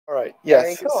right.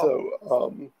 Yes. Very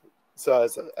cool. So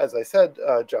as I said,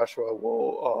 Joshua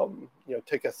will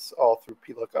take us all through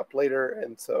plookup later,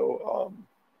 and so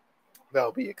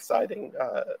that'll be exciting.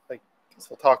 I guess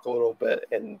we'll talk a little bit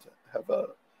and have a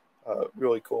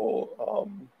really cool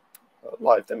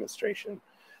live demonstration.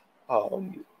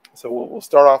 So we'll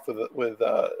start off with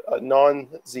a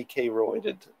non-ZK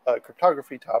related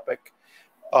cryptography topic,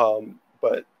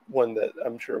 but one that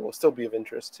I'm sure will still be of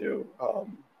interest to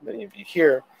many of you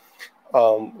here.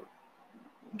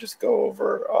 Just go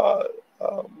over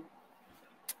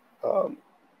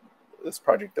this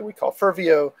project that we call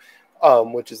Ferveo,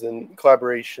 which is in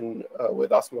collaboration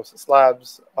with Osmosis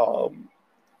Labs.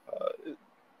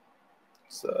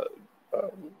 It's a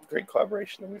great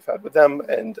collaboration that we've had with them,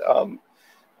 and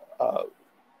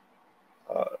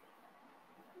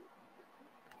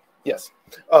yes.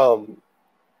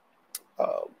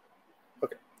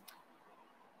 Okay.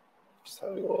 Just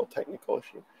having a little technical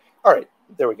issue. All right,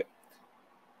 there we go.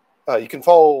 You can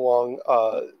follow along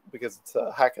because it's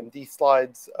HackMD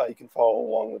slides. You can follow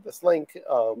along with this link,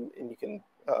 and you can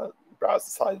browse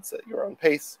the slides at your own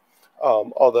pace.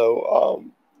 Although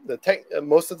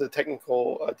most of the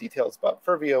technical details about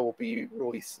Ferveo will be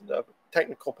released in a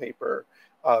technical paper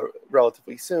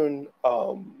relatively soon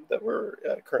that we're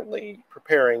currently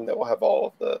preparing, that will have all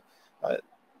of the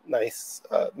nice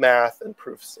math and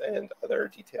proofs and other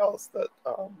details that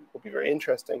will be very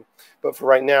interesting. But for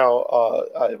right now,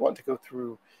 I want to go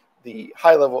through the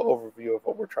high-level overview of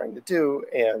what we're trying to do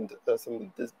and some of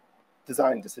the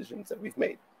design decisions that we've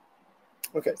made.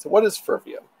 Okay, so what is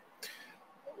Ferveo?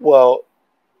 Well,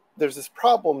 there's this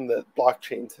problem that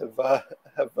blockchains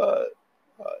have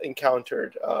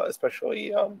encountered,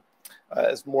 especially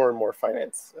as more and more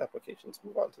finance applications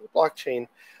move on to the blockchain.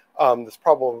 This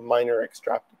problem of minor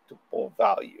extractable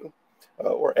value,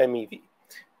 or MEV.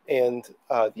 And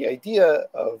the idea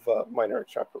of minor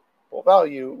extractable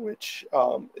value, which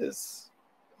is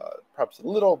perhaps a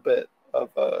little bit of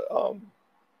a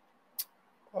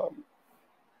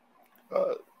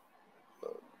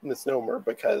misnomer,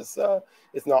 because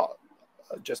it's not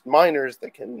just miners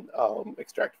that can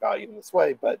extract value in this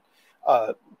way, but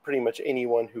pretty much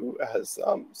anyone who has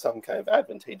some kind of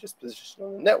advantageous position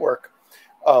on the network,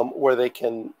 where they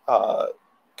can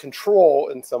control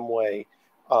in some way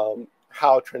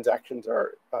how transactions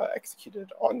are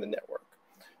executed on the network,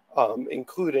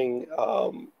 including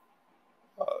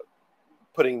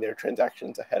putting their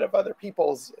transactions ahead of other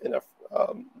people's in a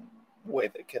way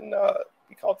that can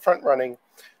be called front running,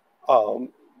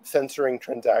 censoring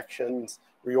transactions,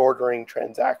 reordering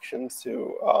transactions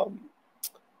to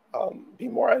be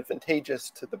more advantageous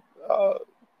to the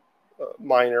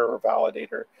miner or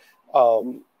validator.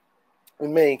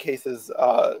 In many cases,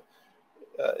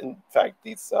 in fact,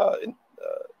 these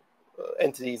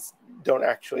entities don't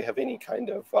actually have any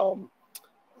kind of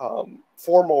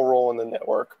formal role in the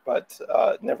network, but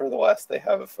nevertheless, they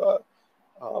have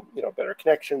better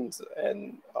connections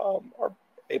and are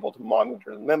able to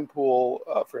monitor the mempool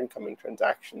for incoming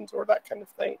transactions or that kind of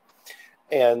thing.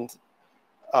 And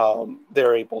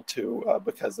they're able to,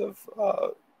 because of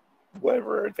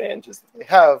whatever advantages that they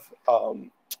have,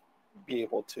 be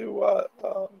able to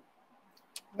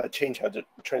change how the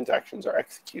transactions are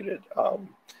executed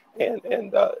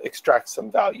and extract some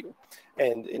value.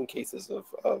 And in cases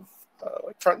of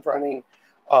like front running,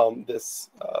 this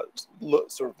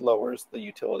sort of lowers the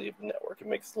utility of the network. It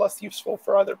makes it less useful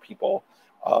for other people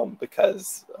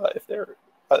because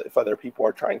if other people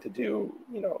are trying to do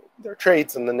their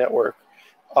trades in the network,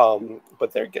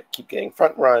 but they keep getting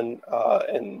front run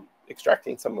and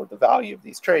extracting some of the value of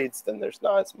these trades, then there's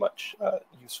not as much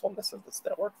usefulness of this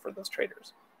network for those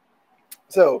traders.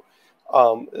 So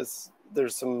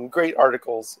there's some great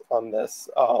articles on this,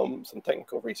 some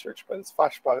technical research by this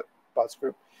Flashbots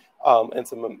group, and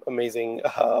some amazing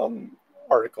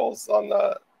articles on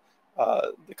the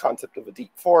concept of a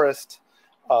deep forest,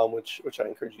 which I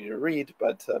encourage you to read,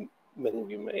 but many of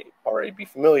you may already be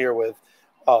familiar with.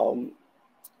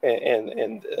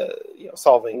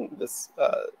 Solving this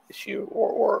issue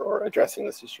or addressing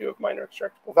this issue of minor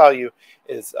extractable value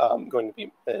is going to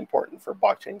be important for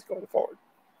blockchains going forward.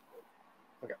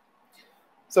 Okay,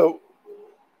 so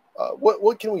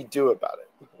what can we do about it?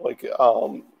 Like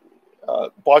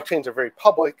blockchains are very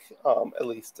public, at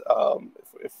least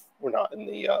if we're not in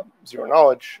the zero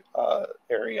knowledge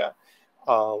area.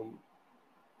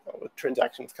 With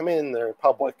transactions come in, they're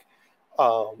public.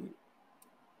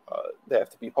 They have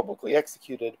to be publicly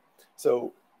executed.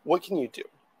 So what can you do?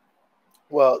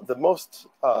 Well, the most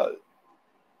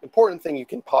important thing you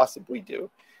can possibly do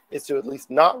is to at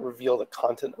least not reveal the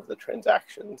content of the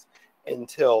transactions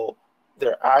until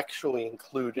they're actually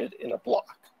included in a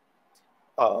block.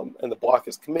 And the block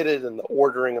is committed and the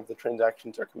ordering of the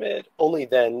transactions are committed, only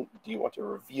then do you want to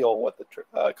reveal what the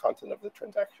content of the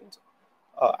transactions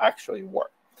actually were.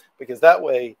 Because that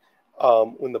way,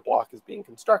 when the block is being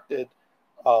constructed,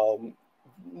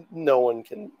 no one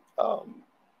can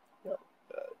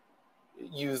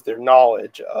use their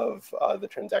knowledge of the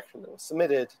transaction that was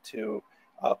submitted to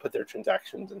put their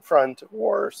transactions in front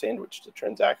or sandwich the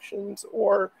transactions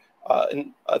or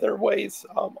in other ways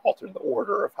alter the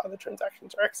order of how the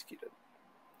transactions are executed.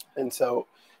 And so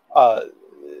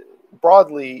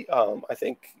broadly, I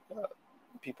think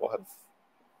people have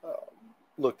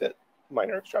looked at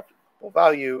minor extractable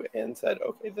value and said,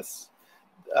 okay, this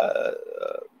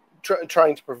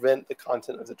trying to prevent the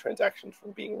content of the transactions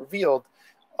from being revealed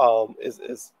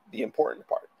is the important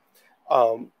part.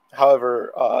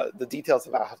 However, the details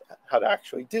of how to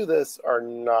actually do this are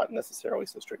not necessarily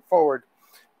so straightforward.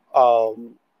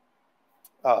 And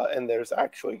there's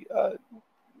actually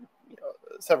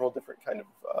several different kind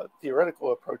of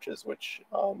theoretical approaches which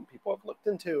people have looked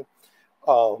into.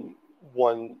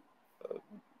 One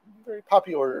very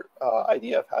popular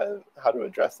idea of how to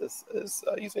address this is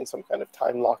using some kind of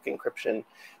time lock encryption,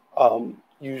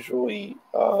 usually,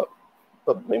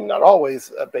 but maybe not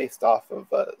always, based off of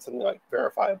something like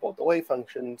verifiable delay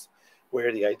functions,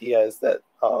 where the idea is that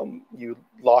you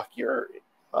lock your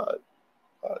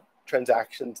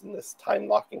transactions in this time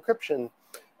lock encryption,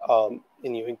 and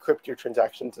you encrypt your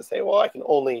transactions to say, well, I can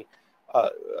only, I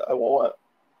want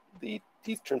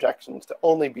these transactions to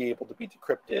only be able to be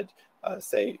decrypted,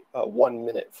 say, 1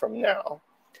 minute from now.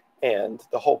 And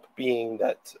the hope being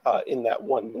that in that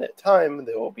 1 minute time,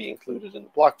 they will be included in the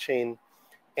blockchain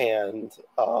and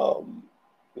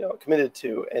committed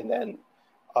to. And then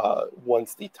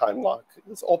once the time lock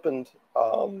is opened,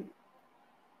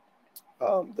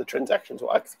 the transactions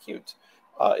will execute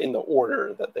in the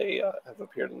order that they have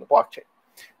appeared in the blockchain.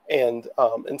 And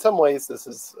in some ways, this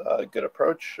is a good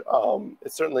approach.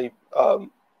 It's certainly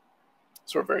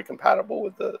sort of very compatible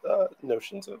with the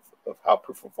notions of how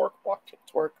proof of work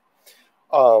blockchains work.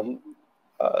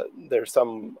 There's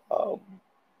some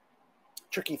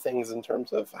tricky things in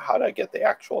terms of how to get the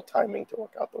actual timing to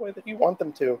work out the way that you want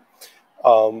them to.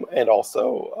 And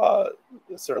also,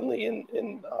 certainly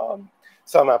in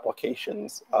some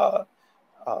applications,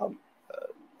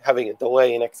 having a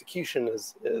delay in execution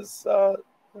is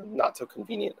not so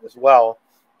convenient as well.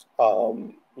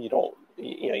 You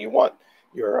want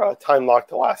your time lock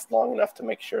to last long enough to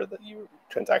make sure that your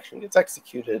transaction gets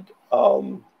executed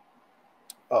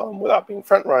without being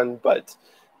front run, but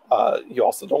you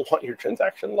also don't want your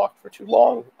transaction locked for too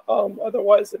long.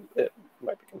 Otherwise, it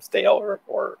might become stale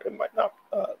or it might not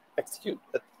execute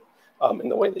in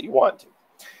the way that you want to.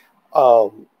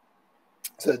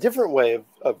 So a different way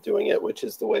of doing it, which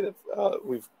is the way that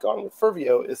we've gone with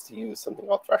Ferveo, is to use something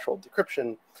called threshold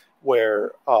decryption,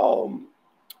 where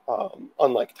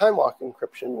unlike time lock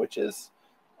encryption, which is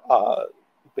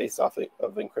based off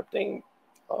of encrypting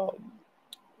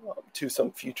to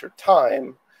some future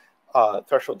time,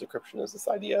 threshold decryption is this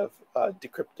idea of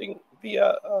decrypting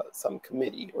via some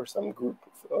committee or some group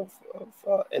of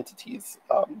entities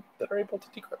that are able to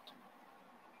decrypt.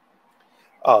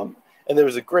 And there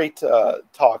was a great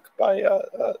talk by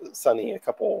Sunny a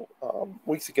couple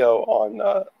weeks ago on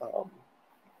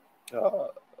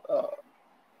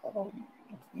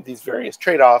these various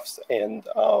trade-offs and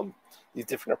these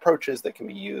different approaches that can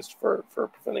be used for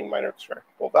preventing minor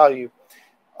extractable value,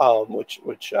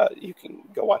 which you can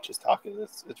go watch his talk.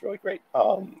 It's really great.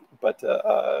 But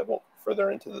I won't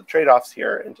further into the trade-offs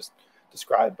here and just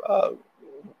describe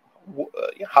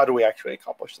how do we actually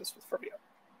accomplish this with Ferveo.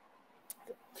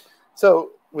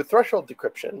 So with threshold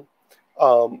decryption,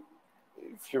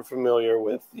 if you're familiar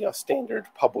with standard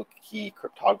public key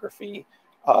cryptography,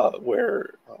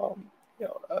 where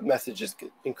a message is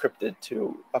encrypted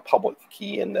to a public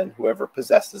key, and then whoever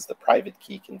possesses the private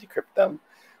key can decrypt them.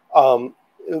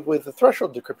 With the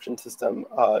threshold decryption system,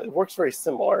 it works very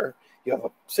similar. You have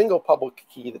a single public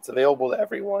key that's available to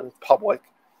everyone, it's public,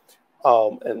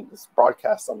 and it's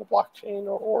broadcast on the blockchain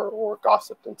or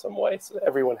gossiped in some way, so that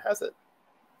everyone has it.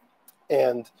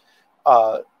 And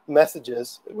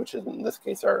messages, which in this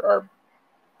case are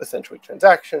essentially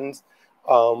transactions,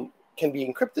 can be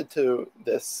encrypted to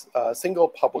this single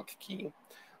public key.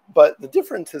 But the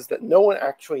difference is that no one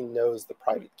actually knows the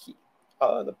private key.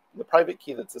 The private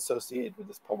key that's associated with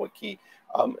this public key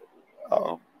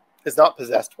is not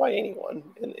possessed by anyone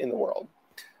in the world.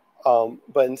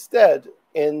 But instead,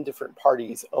 different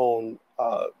parties own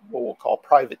what we'll call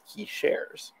private key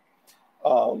shares.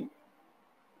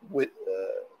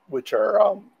 which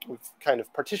are we've kind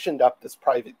of partitioned up this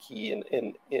private key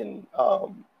in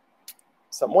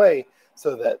some way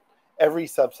so that every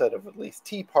subset of at least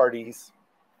T parties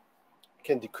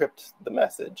can decrypt the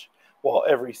message, while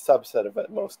every subset of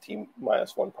at most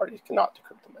T-1 parties cannot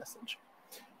decrypt the message.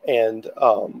 And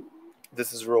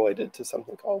this is related to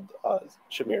something called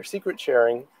Shamir secret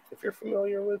sharing, if you're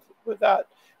familiar with that.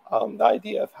 The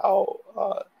idea of how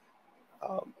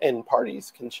N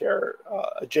parties can share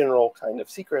a general kind of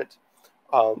secret,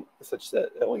 such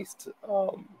that at least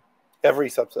every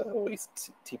subset of at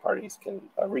least T parties can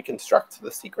reconstruct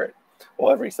the secret,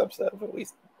 while every subset of at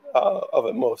least of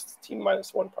at most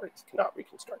T-1 parties cannot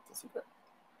reconstruct the secret.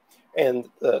 And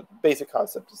the basic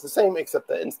concept is the same, except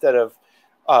that instead of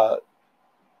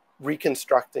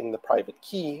reconstructing the private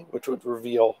key, which would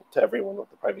reveal to everyone what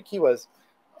the private key was,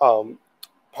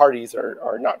 parties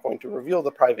are not going to reveal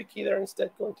the private key. They're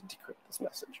instead going to decrypt this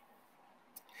message.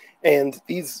 And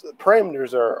these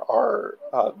parameters are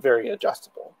very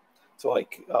adjustable. So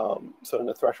like, so in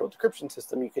a threshold decryption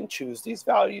system, you can choose these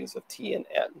values of T and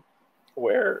N,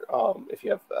 where if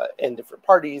you have N different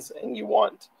parties and you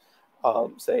want,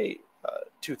 say,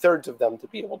 2/3 of them to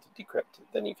be able to decrypt,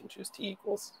 then you can choose T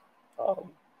equals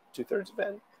 2/3 of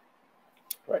N,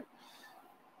 right?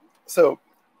 So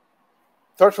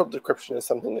threshold decryption is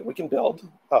something that we can build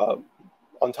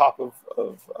on top of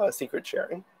secret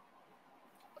sharing.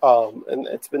 And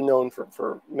it's been known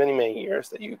for many, many years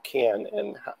that you can,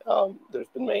 and there's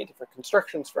been many different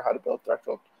constructions for how to build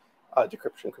threshold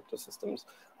decryption crypto systems,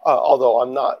 although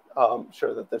I'm not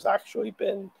sure that there's actually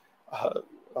been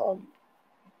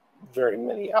very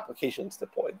many applications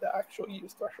deployed that actually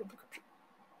use threshold decryption.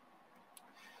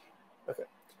 Okay,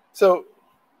 so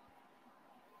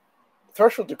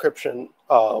threshold decryption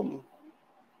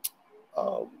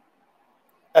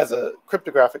as a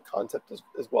cryptographic concept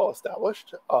is well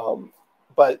established,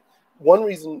 but one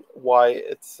reason why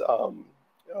it's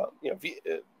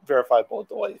verifiable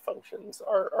delay functions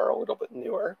are a little bit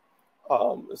newer.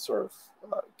 It sort of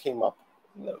came up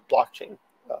in the blockchain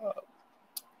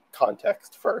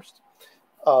context first,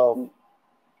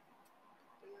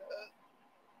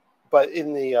 but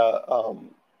in the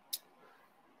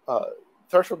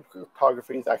threshold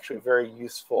cryptography is actually very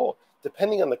useful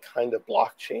depending on the kind of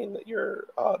blockchain that you're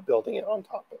building it on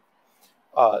top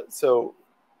of. So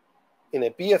in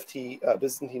a BFT,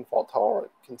 Byzantine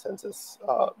fault-tolerant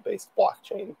consensus-based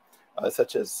blockchain,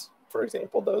 such as, for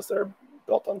example, those that are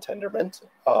built on Tendermint,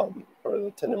 or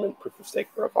the Tendermint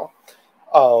proof-of-stake protocol,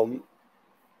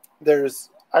 there's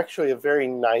actually a very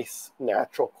nice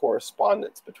natural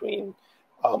correspondence between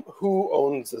who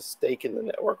owns a stake in the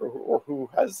network, or who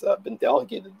has been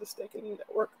delegated the stake in the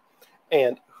network,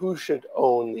 and who should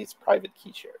own these private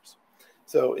key shares.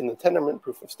 So in the Tendermint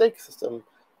proof-of-stake system,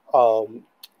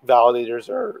 validators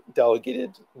are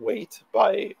delegated weight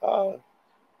by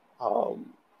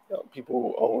people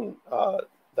who own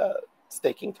the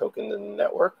staking token in the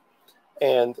network,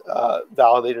 and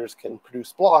validators can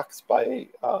produce blocks by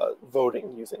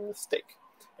voting using the stake.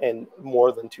 And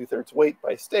more than 2/3 weight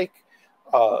by stake,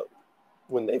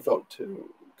 when they vote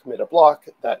to commit a block,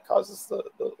 that causes the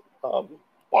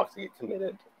block to get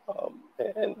committed,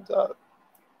 and the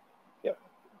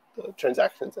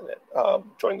transactions in it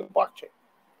join the blockchain,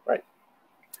 right?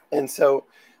 And so,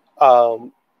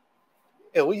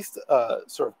 at least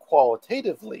sort of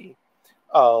qualitatively,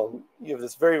 you have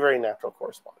this very, very natural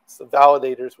correspondence. The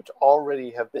validators, which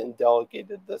already have been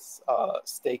delegated this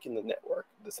stake in the network,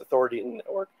 this authority in the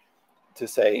network, to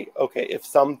say, okay, if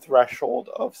some threshold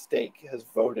of stake has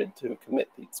voted to commit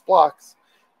these blocks,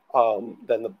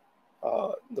 then the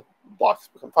blocks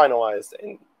become finalized,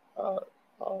 and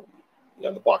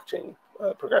the blockchain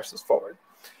progresses forward.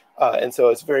 And so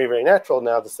it's very, very natural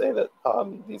now to say that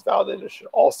these validators should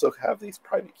also have these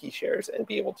private key shares and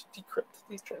be able to decrypt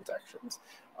these transactions,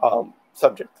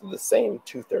 subject to the same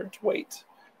 2/3 weight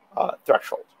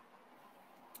threshold.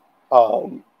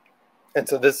 And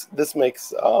so this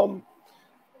makes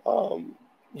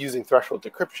using threshold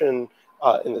decryption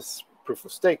in this proof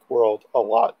of stake world a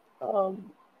lot a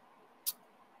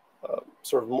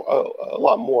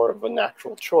lot more of a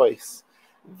natural choice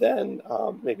than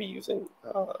maybe using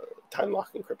time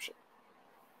lock encryption.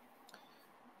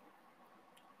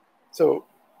 So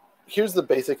here's the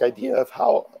basic idea of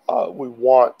how we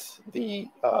want the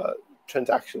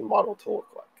transaction model to look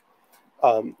like.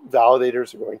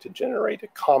 Validators are going to generate a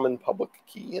common public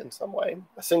key in some way,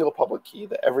 a single public key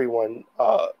that everyone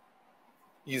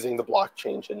using the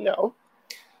blockchain should know.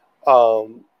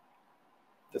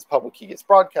 This public key gets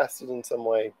broadcasted in some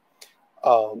way.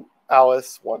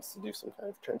 Alice wants to do some kind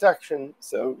of transaction,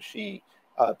 so she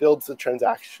builds the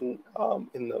transaction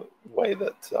in the way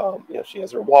that she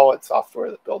has her wallet software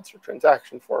that builds her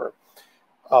transaction for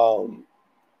her.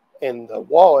 And the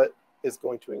wallet is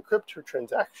going to encrypt her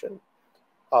transaction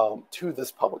to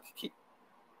this public key.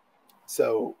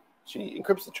 So she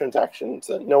encrypts the transaction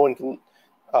so that no one can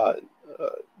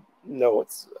know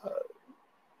what's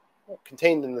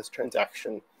contained in this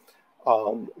transaction,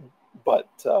 but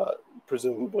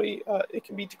presumably it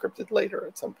can be decrypted later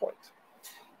at some point.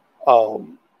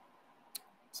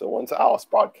 So once Alice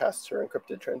broadcasts her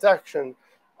encrypted transaction,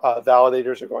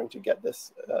 validators are going to get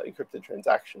this encrypted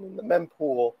transaction in the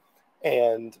mempool,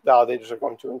 and validators are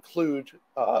going to include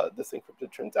this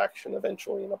encrypted transaction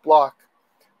eventually in a block.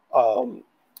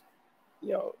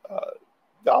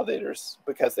 Validators,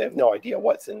 because they have no idea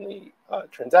what's in the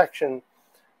transaction,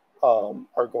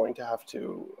 are going to have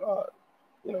to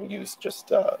use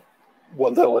just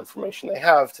what little information they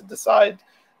have to decide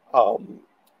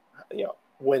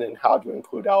when and how to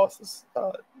include Alice's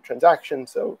transaction.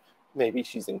 So maybe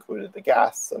she's included the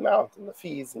gas amount and the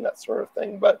fees and that sort of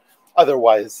thing, but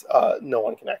otherwise no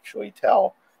one can actually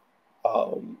tell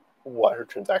what her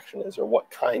transaction is or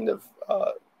what kind of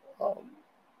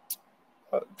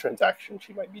transaction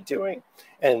she might be doing,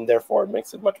 and therefore it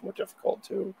makes it much more difficult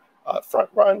to front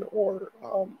run or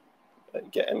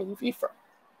get MEV from.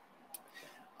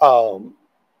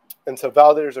 And so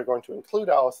validators are going to include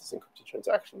Alice's encrypted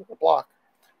transaction in the block.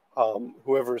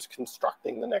 Whoever is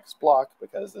constructing the next block,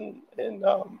 because in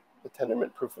the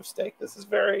Tendermint proof of stake, this is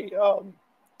very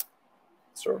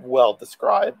sort of well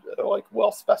described, like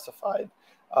well specified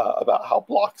about how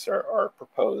blocks are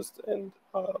proposed and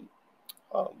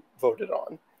voted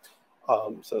on.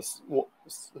 So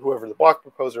whoever the block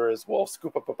proposer is will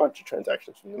scoop up a bunch of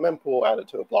transactions from the mempool, add it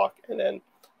to a block, and then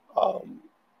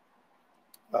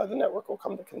the network will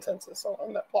come to consensus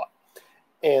on that block.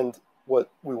 And what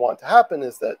we want to happen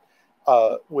is that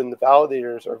when the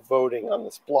validators are voting on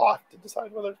this block to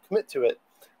decide whether to commit to it,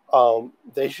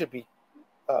 they should be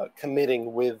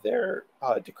committing with their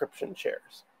decryption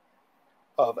shares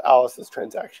of Alice's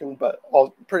transaction, but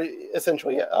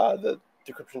essentially the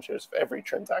decryption shares of every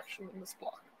transaction in this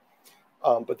block.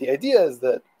 But the idea is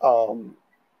that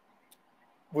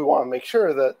we want to make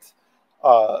sure that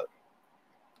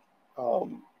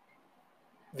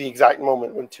the exact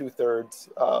moment when 2/3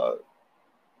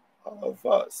 of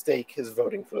stake is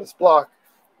voting for this block,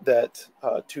 that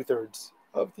 2/3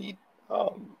 of the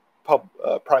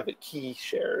private key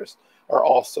shares are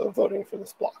also voting for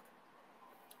this block.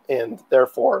 And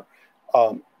therefore,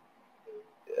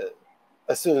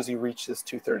 as soon as you reach this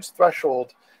 2/3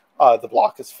 threshold, the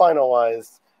block is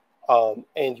finalized,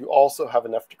 and you also have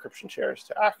enough decryption shares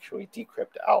to actually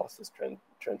decrypt Alice's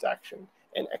transaction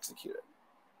and execute it.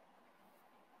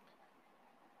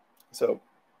 So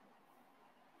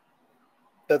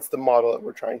that's the model that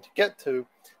we're trying to get to.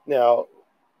 Now,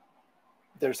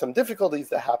 there's some difficulties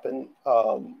that happen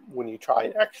when you try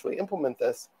and actually implement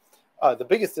this. The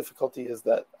biggest difficulty is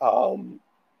that,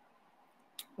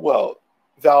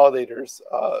 validators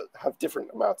have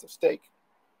different amounts of stake,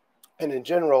 and in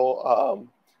general,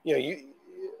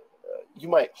 you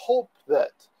might hope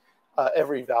that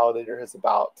every validator has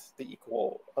about the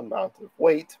equal amount of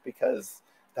weight, because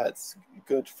that's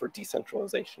good for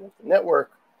decentralization of the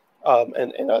network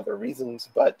and other reasons.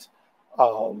 But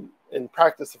in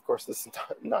practice, of course, this is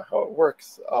not how it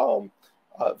works.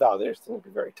 Validators tend to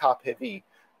be very top heavy,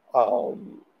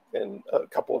 and a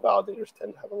couple of validators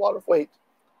tend to have a lot of weight.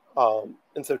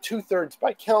 And so 2/3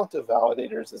 by count of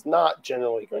validators is not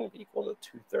generally going to be equal to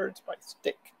 2/3 by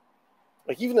stake.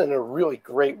 Like, even in a really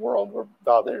great world where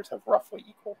validators have roughly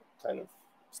equal kind of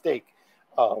stake,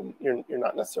 you're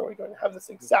not necessarily going to have this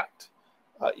exact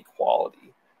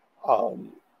equality.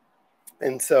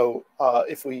 And so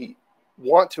if we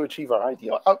want to achieve our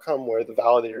ideal outcome where the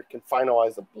validator can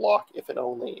finalize a block if and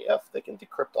only if they can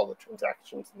decrypt all the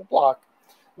transactions in the block,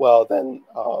 well, then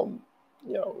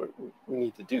we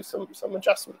need to do some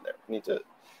adjustment there. We need to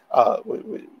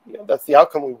that's the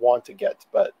outcome we want to get,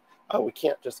 but we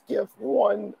can't just give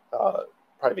one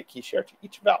private key share to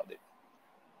each validator.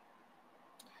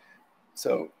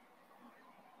 So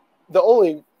the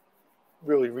only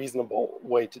really reasonable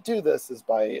way to do this is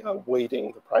by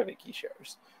weighting the private key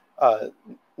shares.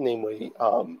 Namely,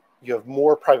 you have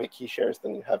more private key shares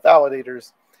than you have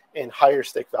validators, and higher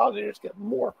stake validators get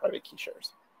more private key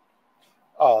shares.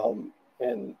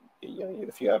 And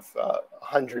if you have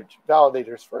 100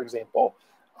 validators, for example,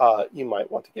 you might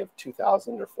want to give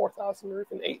 2,000 or 4,000 or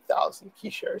even 8,000 key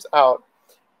shares out,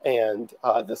 and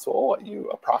this will let you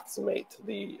approximate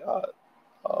the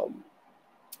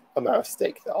amount of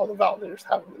stake that all the validators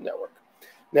have in the network.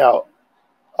 Now,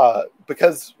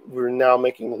 because we're now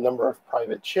making the number of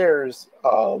private shares,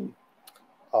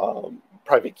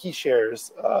 private key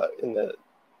shares in the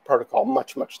protocol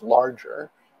much, much larger.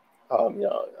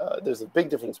 There's a big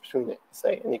difference between,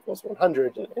 say, n equals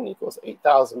 100 and n equals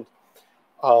 8,000.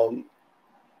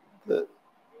 The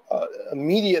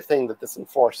immediate thing that this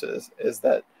enforces is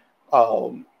that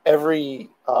every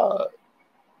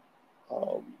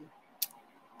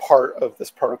part of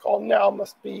this protocol now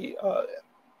must be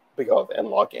big O of n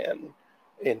log n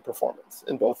in performance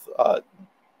in both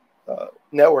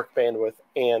network bandwidth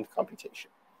and computation,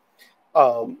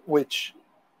 which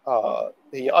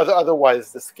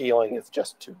otherwise the scaling is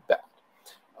just too bad.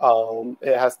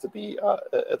 It has to be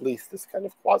at least this kind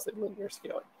of quasi-linear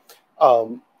scaling.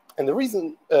 And the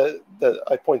reason that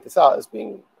I point this out as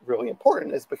being really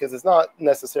important is because it's not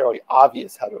necessarily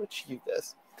obvious how to achieve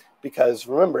this. Because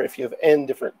remember, if you have n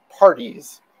different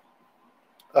parties,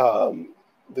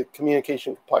 the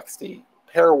communication complexity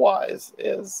pairwise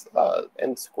is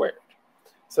n squared.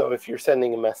 So if you're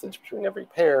sending a message between every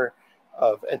pair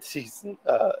of entities in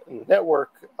the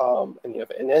network, and you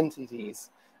have n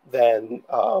entities, then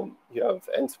you have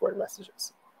n squared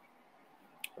messages,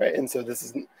 right? And so this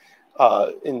is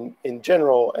in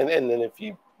general, and then if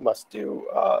you must do,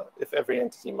 if every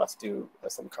entity must do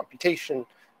some computation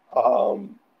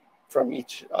from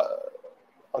each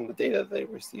on the data they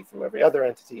receive from every other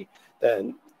entity,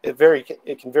 then it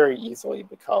can very easily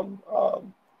become a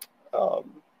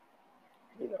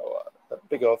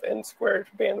big O of n squared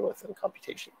bandwidth and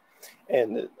computation.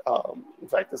 And in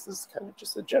fact, this is kind of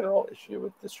just a general issue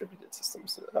with distributed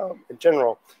systems in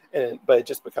general, but it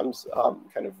just becomes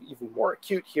kind of even more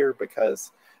acute here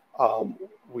because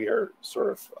we are sort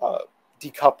of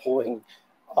decoupling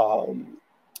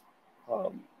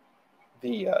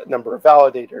the number of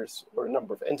validators or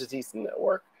number of entities in the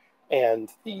network and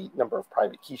the number of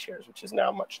private key shares, which is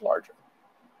now much larger.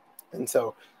 And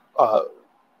so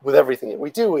with everything that we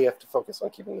do, we have to focus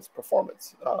on keeping this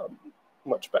performance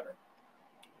much better.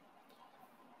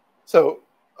 So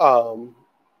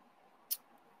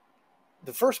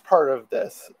the first part of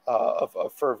this,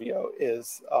 of Ferveo,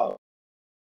 is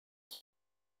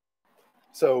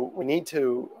so we need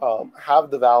to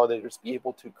have the validators be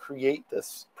able to create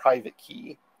this private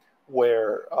key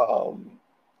where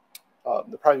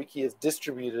the private key is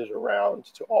distributed around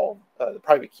to all, the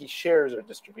private key shares are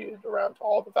distributed around to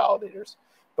all the validators,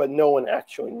 but no one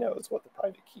actually knows what the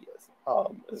private key is.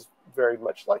 Is very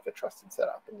much like a trusted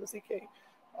setup in the ZK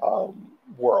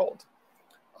world,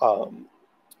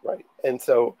 right? And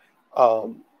so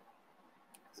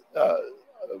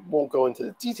won't go into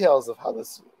the details of how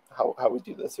we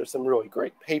do this. There's some really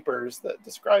great papers that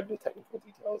describe the technical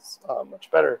details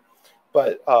much better,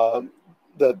 but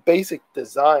the basic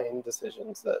design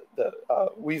decisions that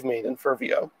we've made in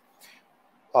Ferveo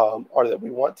are that we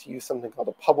want to use something called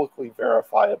a publicly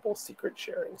verifiable secret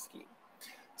sharing scheme.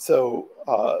 So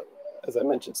as I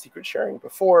mentioned secret sharing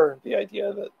before, the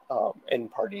idea that n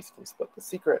parties can split the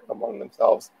secret among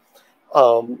themselves.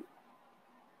 The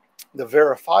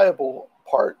verifiable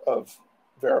part of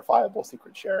verifiable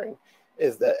secret sharing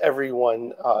is that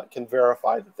everyone can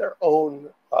verify that their own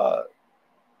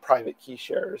private key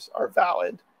shares are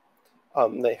valid.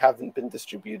 They haven't been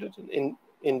distributed an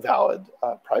invalid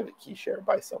private key share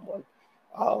by someone.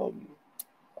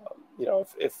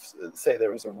 If say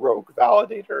there was a rogue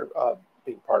validator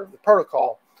being part of the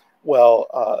protocol,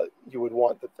 well, you would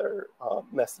want that their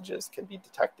messages can be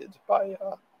detected by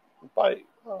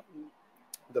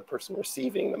the person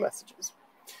receiving the messages.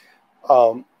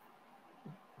 But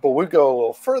we go a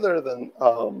little further than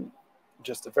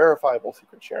just a verifiable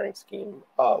secret sharing scheme.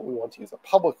 We want to use a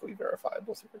publicly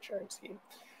verifiable secret sharing scheme.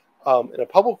 In a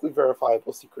publicly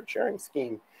verifiable secret sharing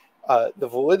scheme, the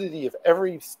validity of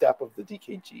every step of the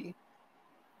DKG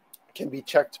can be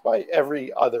checked by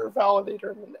every other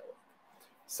validator in the network.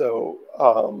 So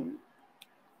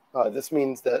this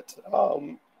means that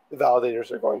the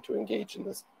validators are going to engage in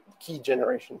this key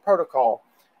generation protocol,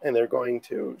 and they're going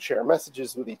to share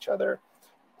messages with each other.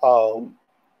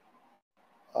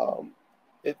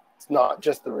 It's not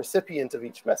just the recipient of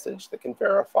each message that can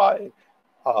verify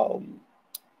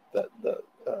that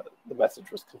the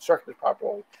message was constructed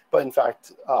properly, but in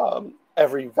fact,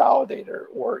 every validator,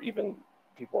 or even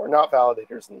people who are not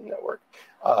validators in the network,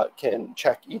 can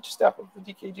check each step of the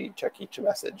DKG, check each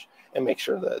message, and make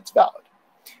sure that it's valid.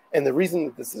 And the reason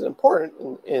that this is important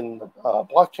in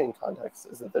blockchain context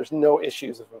is that there's no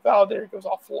issues if a validator goes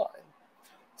offline.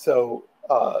 So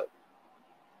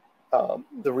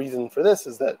the reason for this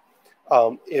is that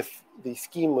if the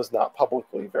scheme was not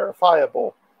publicly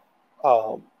verifiable,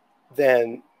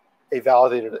 then a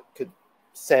validator that could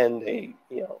send a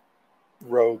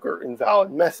rogue or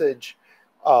invalid message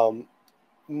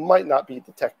might not be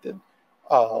detected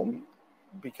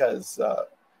because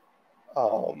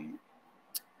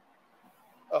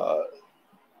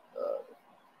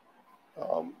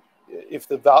if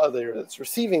the validator that's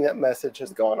receiving that message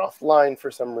has gone offline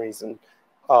for some reason,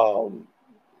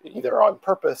 either on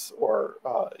purpose or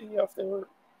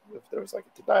if there was like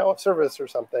a denial of service or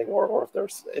something, or if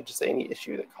there's just any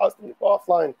issue that caused them to go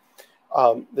offline,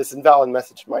 this invalid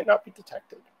message might not be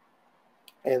detected.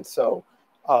 And so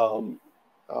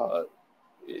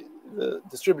the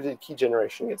distributed key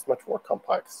generation gets much more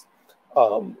complex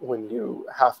when you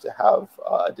have to have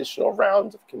additional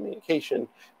rounds of communication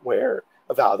where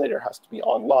a validator has to be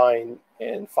online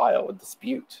and file a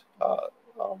dispute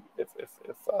if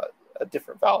a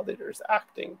different validator is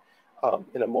acting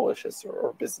in a malicious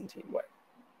or Byzantine way.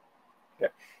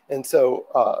 Okay. And so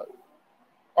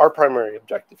our primary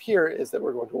objective here is that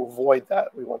we're going to avoid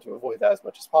that. We want to avoid that as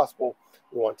much as possible.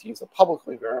 We want to use a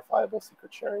publicly verifiable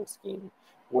secret sharing scheme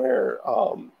where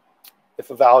if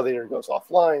a validator goes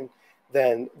offline,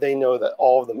 then they know that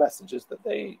all of the messages that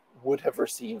they would have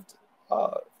received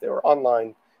if they were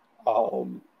online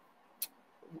are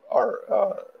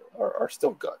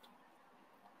still good.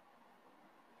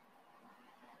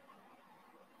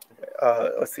 Okay,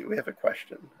 let's see, we have a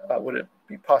question. Would it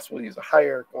be possible to use a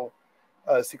hierarchical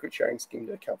secret sharing scheme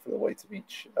to account for the weights of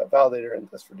each validator and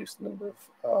thus reduce the number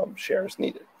of shares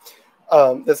needed?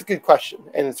 That's a good question,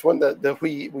 and it's one that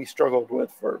we struggled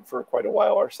with for quite a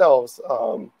while ourselves,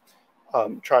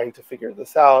 trying to figure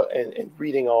this out and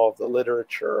reading all of the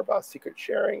literature about secret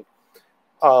sharing.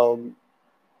 So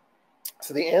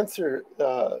the answer,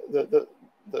 the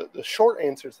short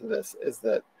answer to this is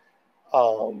that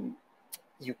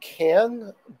you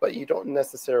can, but you don't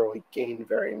necessarily gain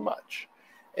very much.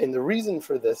 And the reason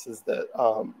for this is that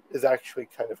is actually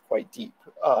kind of quite deep.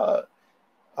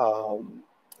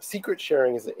 Secret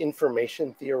sharing is an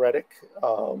information theoretic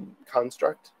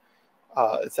construct.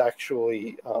 It's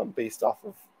actually based off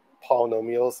of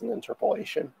polynomials and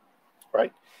interpolation,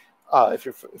 right? If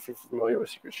you're familiar with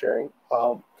secret sharing,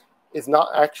 is not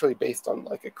actually based on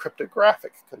like a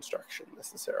cryptographic construction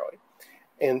necessarily.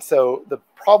 And so the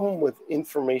problem with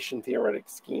information theoretic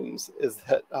schemes is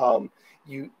that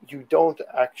you don't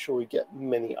actually get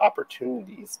many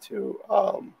opportunities to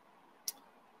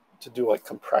do like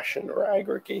compression or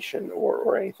aggregation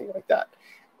or anything like that.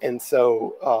 And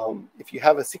so if you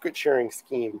have a secret sharing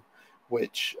scheme,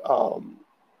 which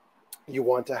you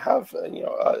want to have,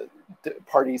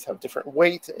 parties have different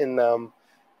weight in them,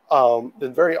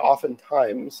 then very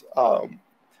oftentimes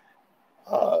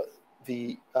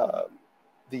the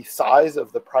size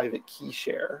of the private key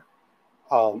share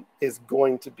is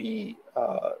going to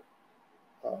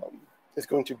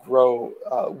grow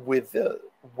with the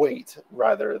weight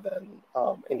rather than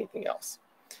anything else,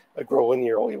 grow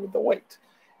linearly with the weight.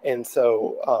 And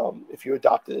so if you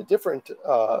adopted a different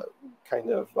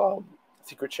kind of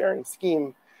secret sharing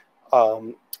scheme,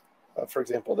 for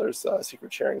example, there's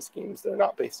secret sharing schemes that are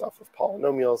not based off of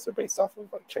polynomials, they're based off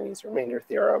of like Chinese remainder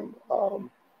theorem.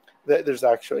 There's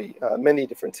actually many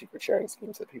different secret sharing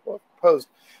schemes that people have proposed,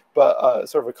 but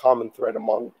sort of a common thread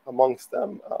amongst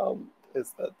them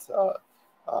is that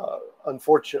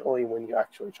unfortunately, when you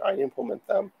actually try and implement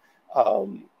them,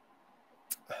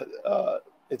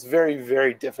 it's very,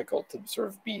 very difficult to sort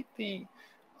of beat the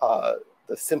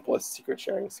simplest secret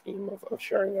sharing scheme of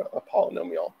sharing a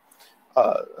polynomial,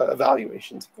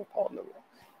 evaluations of a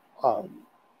polynomial.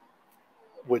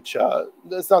 Which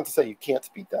that's not to say you can't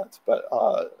beat that, but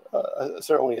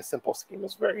certainly a simple scheme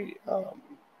is very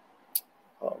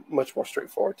much more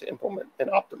straightforward to implement and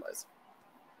optimize.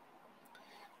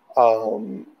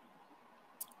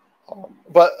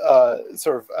 But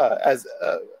sort of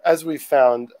as we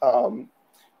found,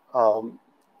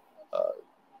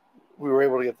 we were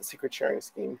able to get the secret sharing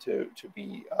scheme to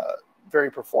be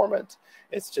very performant.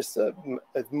 It's just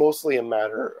it's mostly a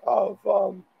matter of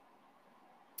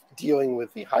dealing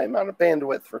with the high amount of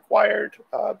bandwidth required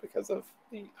because of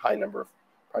the high number of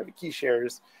private key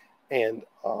shares, and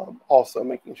also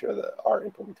making sure that our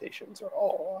implementations are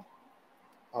all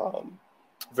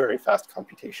very fast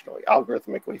computationally,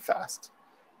 algorithmically fast.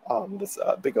 This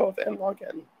big O of n log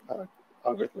n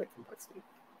algorithmic complexity.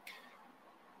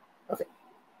 Okay.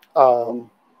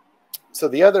 So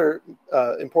the other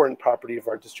important property of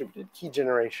our distributed key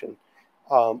generation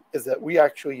is that we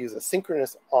actually use a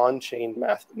synchronous on-chain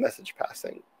message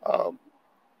passing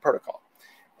protocol.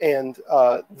 And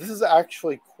this is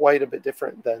actually quite a bit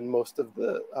different than most of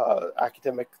the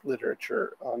academic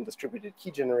literature on distributed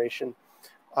key generation.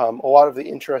 A lot of the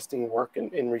interesting work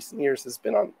in recent years has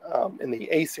been on in the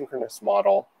asynchronous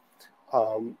model,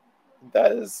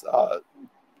 that is,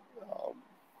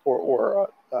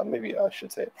 maybe I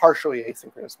should say a partially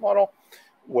asynchronous model,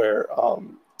 where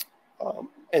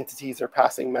entities are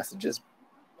passing messages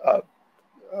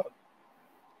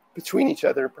between each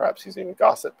other, perhaps using a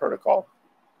gossip protocol,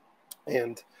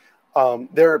 and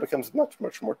there it becomes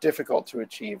much more difficult to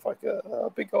achieve like a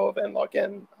big O of n log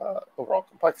n overall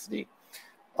complexity,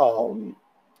 and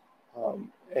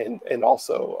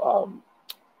also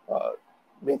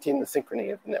maintain the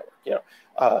synchrony of the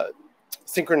network.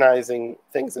 Synchronizing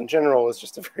things in general is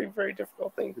just a very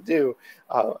difficult thing to do.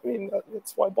 I mean,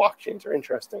 that's why blockchains are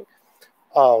interesting.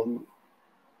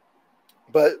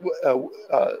 But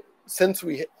since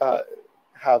we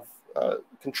have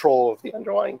control of the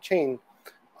underlying chain,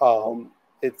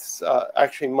 it's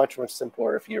actually much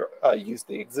simpler if you use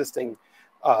the existing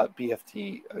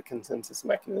BFT consensus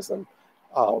mechanism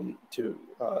to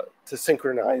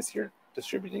synchronize your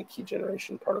distributed key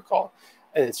generation protocol.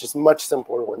 And it's just much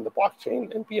simpler when the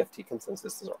blockchain and BFT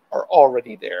consensuses are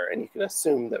already there, and you can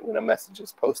assume that when a message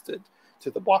is posted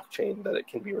to the blockchain that it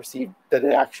can be received, that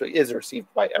it actually is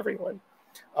received by everyone,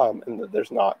 and that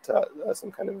there's not some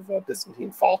kind of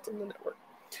Byzantine fault in the network.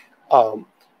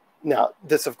 Now,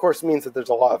 this of course means that there's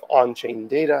a lot of on-chain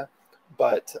data,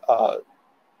 but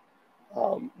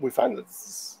we find that this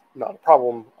is not a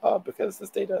problem because this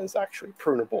data is actually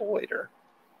prunable later.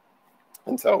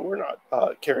 And so we're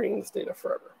not carrying this data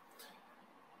forever.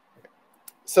 Okay.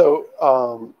 So,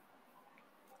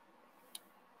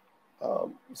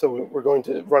 we're going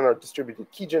to run our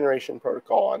distributed key generation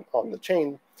protocol on the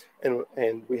chain,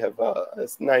 and we have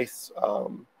this nice,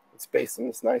 it's based on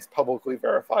this nice publicly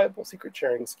verifiable secret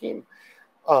sharing scheme.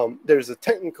 There's a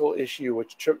technical issue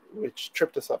which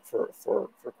tripped us up for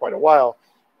quite a while,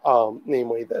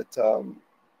 namely that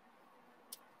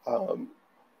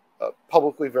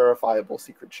publicly verifiable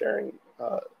secret sharing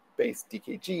based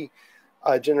DKG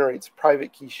generates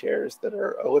private key shares that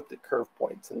are elliptic curve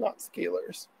points and not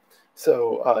scalars.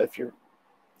 So if you're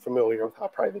familiar with how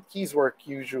private keys work,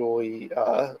 usually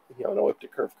in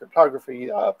elliptic curve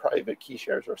cryptography, private key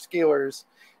shares are scalars,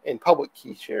 and public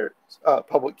keys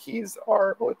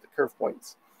are elliptic curve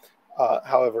points.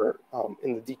 However,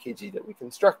 in the DKG that we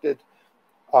constructed,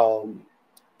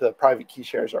 the private key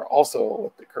shares are also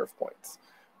elliptic curve points.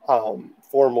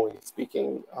 Formally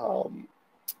speaking,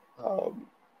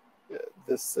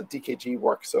 this DKG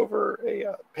works over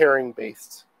a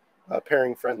pairing-based,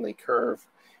 pairing-friendly curve,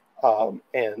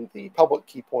 and the public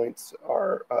key points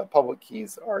are public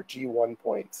keys are G1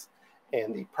 points,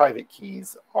 and the private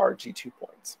keys are G2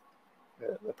 points.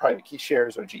 The private key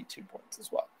shares are G2 points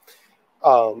as well.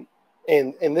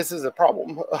 And this is a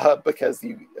problem because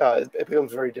it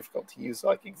becomes very difficult to use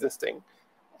like existing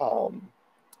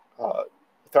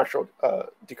threshold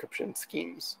decryption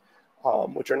schemes,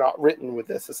 which are not written with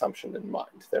this assumption in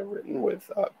mind. They're written with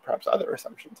perhaps other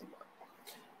assumptions in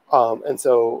mind. And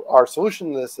so our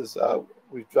solution to this is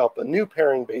we've developed a new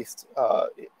pairing-based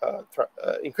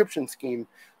encryption scheme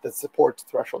that supports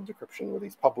threshold decryption with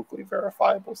these publicly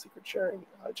verifiable secret sharing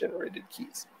generated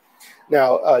keys.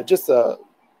 Now, just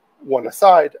one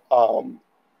aside,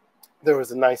 there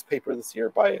was a nice paper this year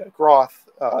by Groth,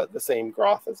 the same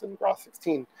Groth as in Groth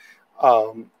 16,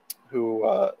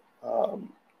 who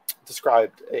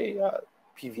described a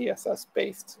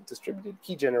PVSS-based distributed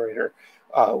key generator,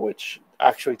 which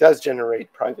actually does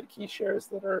generate private key shares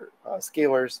that are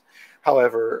scalars.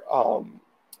 However,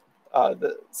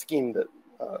 the scheme that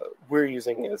we're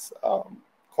using is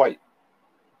quite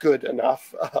good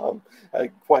enough,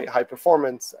 quite high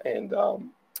performance, and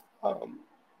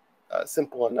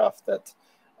simple enough that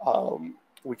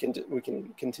we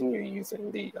can continue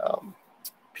using the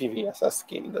PVSS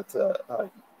scheme that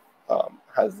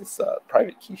has this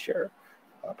private key share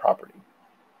property.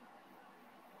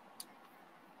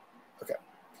 Okay,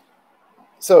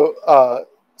 so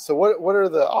what are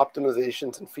the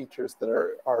optimizations and features that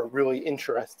are really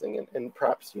interesting and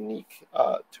perhaps unique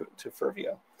to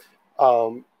Ferveo?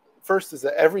 First is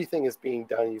that everything is being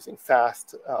done using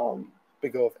fast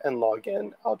big O of n log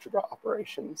n algebra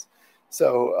operations.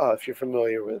 So if you're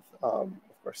familiar with, of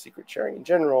course, secret sharing in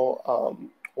general,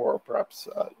 or perhaps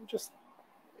just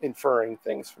inferring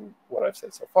things from what I've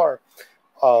said so far,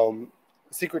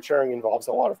 secret sharing involves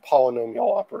a lot of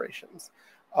polynomial operations,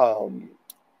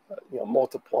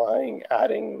 multiplying,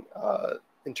 adding,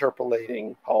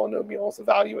 interpolating polynomials,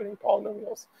 evaluating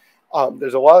polynomials.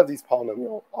 There's a lot of these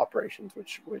polynomial operations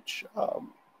which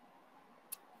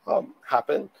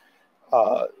happen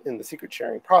in the secret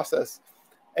sharing process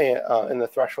and in the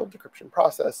threshold decryption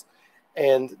process.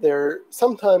 And they're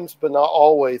sometimes, but not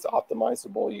always,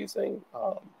 optimizable using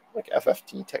like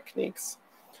FFT techniques.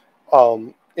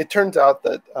 It turns out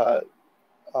that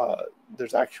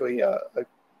there's actually a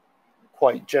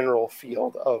quite general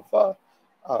field of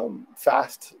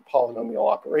fast polynomial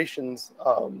operations,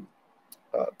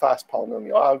 fast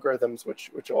polynomial algorithms,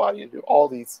 which allow you to do all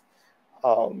these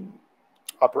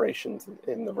operations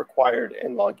in the required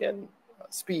n log n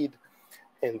speed.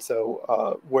 And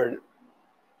so where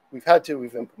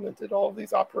we've implemented all of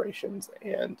these operations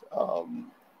and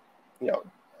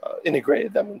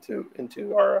integrated them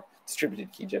into our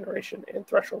distributed key generation and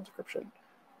threshold decryption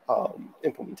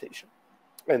implementation.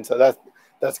 And so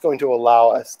that's going to allow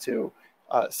us to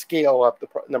scale up the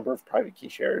number of private key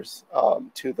shares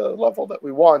to the level that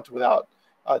we want without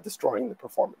destroying the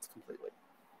performance completely.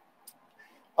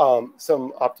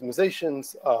 Some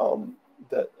optimizations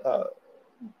that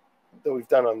we've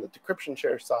done on the decryption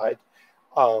share side,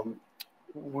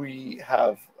 we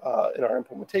have in our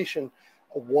implementation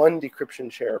one decryption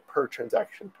share per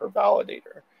transaction per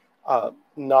validator,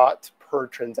 not per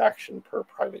transaction per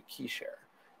private key share.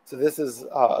 So this is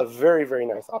a very, very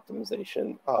nice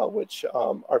optimization, which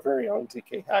our very own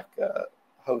ZK Hack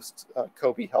host,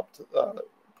 Kobe, helped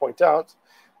point out.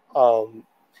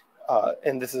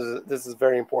 And this is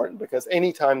very important because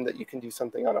anytime that you can do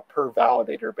something on a per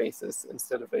validator basis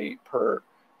instead of a per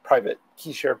private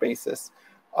key share basis,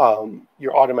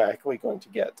 you're automatically going to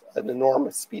get an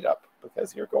enormous speed up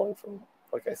because you're going from,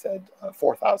 like I said,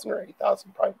 4,000 or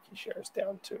 8,000 private key shares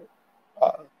down to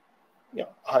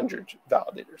 100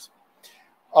 validators.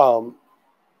 Our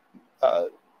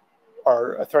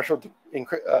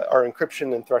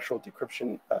encryption and threshold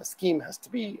decryption scheme has to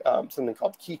be something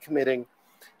called key committing.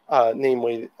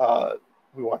 Namely,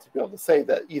 we want to be able to say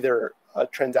that either a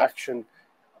transaction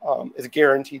is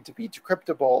guaranteed to be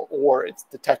decryptable or it's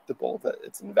detectable that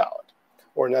it's invalid.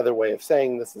 Or another way of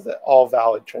saying this is that all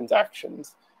valid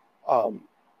transactions can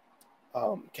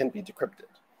be decrypted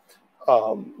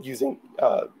using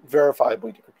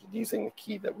verifiably decrypted using the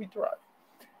key that we derive.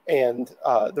 And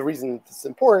the reason this is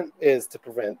important is to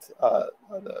prevent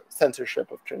the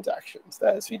censorship of transactions.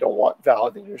 That is, you don't want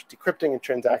validators decrypting a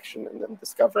transaction and then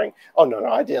discovering, oh, no,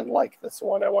 I didn't like this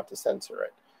one. I want to censor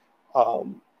it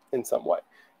in some way.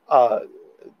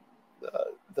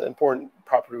 The important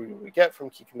property we get from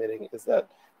key committing is that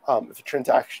if a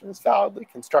transaction is validly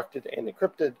constructed and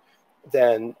encrypted,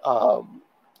 then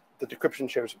the decryption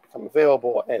shares will become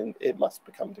available and it must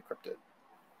become decrypted.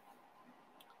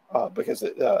 Because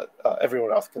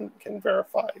everyone else can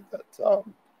verify that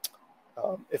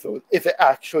if it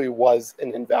actually was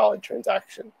an invalid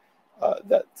transaction,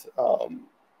 that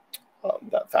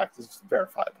fact is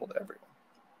verifiable to everyone.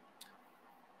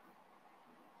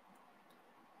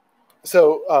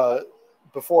 So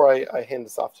before I hand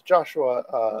this off to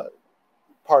Joshua,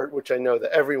 part which I know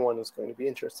that everyone is going to be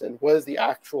interested in was the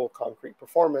actual concrete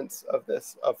performance of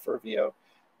Ferveo.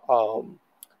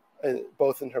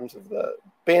 Both in terms of the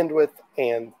bandwidth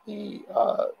and the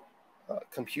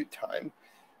compute time.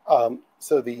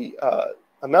 So the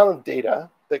amount of data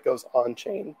that goes on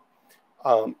chain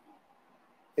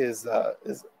is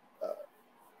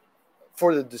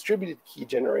for the distributed key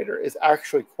generator is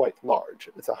actually quite large.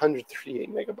 It's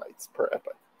 138 megabytes per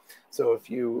epoch. So if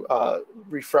you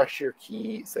refresh your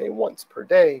key, say once per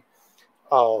day,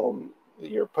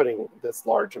 you're putting this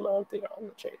large amount of data on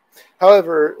the chain.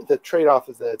 However, the trade-off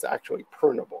is that it's actually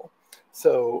prunable.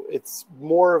 So it's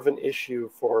more of an issue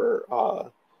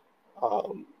for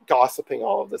gossiping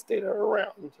all of this data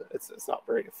around. It's not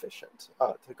very efficient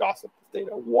to gossip this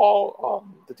data while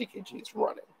the DKG is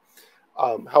running.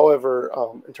 However,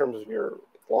 in terms of your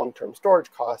long-term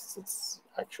storage costs, it's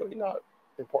actually not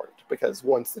important because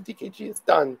once the DKG is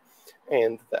done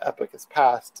and the epoch is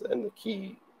passed and the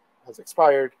key has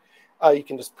expired, you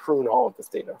can just prune all of this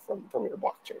data from your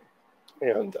blockchain.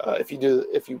 And if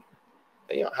you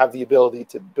have the ability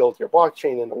to build your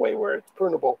blockchain in a way where it's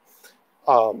prunable,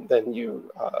 then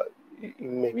you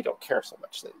maybe don't care so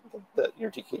much that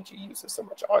your DKG uses so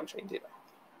much on-chain data.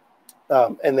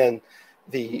 And then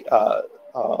the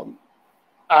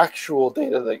actual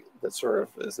data that sort of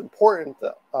is important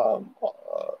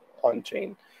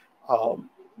on-chain,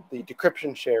 the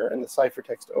decryption share and the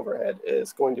ciphertext overhead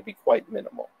is going to be quite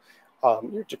minimal.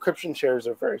 Your decryption shares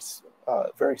are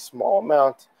very small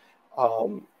amount,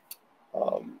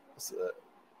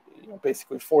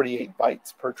 basically 48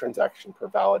 bytes per transaction per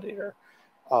validator.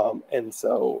 And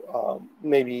so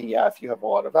maybe, if you have a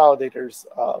lot of validators,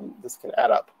 this can add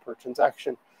up per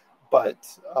transaction.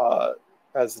 But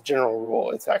as a general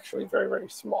rule, it's actually very, very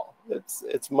small.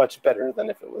 It's much better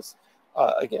than if it was,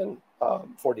 again,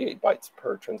 48 bytes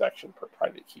per transaction per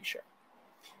private key share.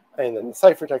 And then the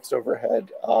ciphertext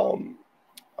overhead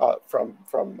from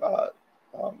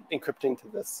encrypting to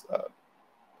this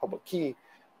public key,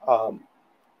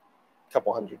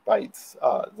 couple hundred bytes.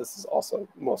 This is also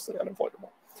mostly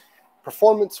unavoidable.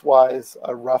 Performance-wise,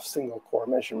 a rough single-core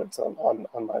measurements on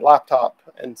my laptop,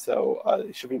 and so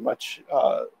it should be much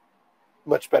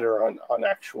better on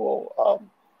actual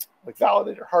like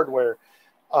validator hardware.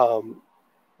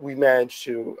 We managed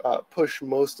to push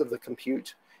most of the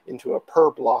compute into a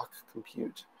per block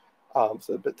compute,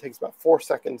 so it takes about 4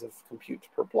 seconds of compute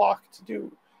per block to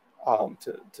do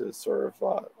to sort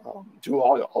of do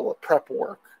all the prep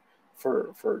work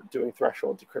for doing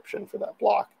threshold decryption for that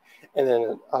block, and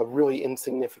then a really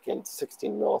insignificant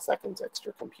 16 milliseconds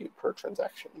extra compute per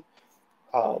transaction.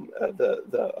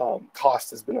 The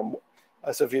cost has been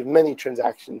so if you have many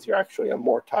transactions, you're actually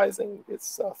amortizing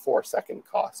this 4 second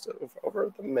cost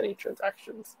over the many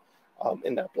transactions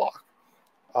in that block.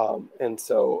 And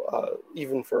so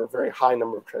even for a very high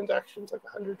number of transactions, like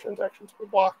 100 transactions per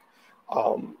block,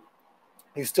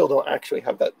 you still don't actually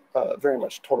have that very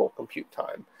much total compute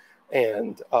time.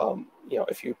 And you know,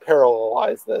 if you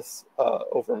parallelize this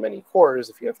over many cores,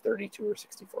 if you have 32 or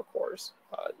 64 cores,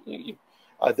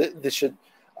 this should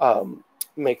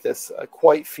make this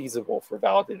quite feasible for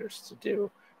validators to do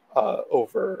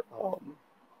over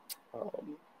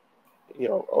you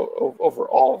know, over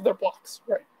all of their blocks,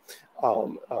 right?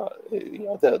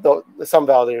 You know, some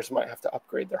validators might have to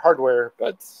upgrade their hardware,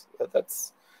 but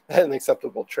that's an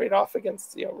acceptable trade-off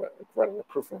against, you know, running a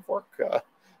proof of work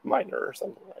miner or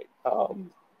something, right?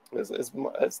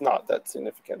 Is not that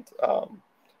significant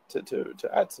to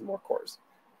add some more cores.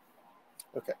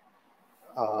 Okay.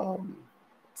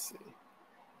 Let's see.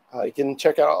 You can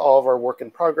check out all of our work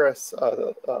in progress,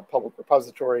 the public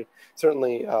repository.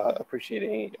 Certainly appreciate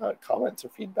any comments or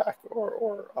feedback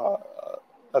or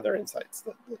other insights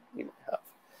that you might have.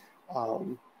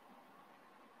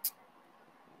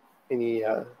 Any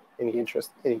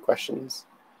interest, any questions?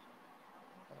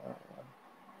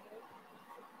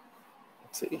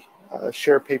 Let's see.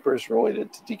 Share papers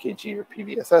related to DKG or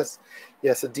PVSS.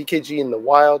 Yes, a DKG in the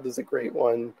wild is a great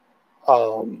one.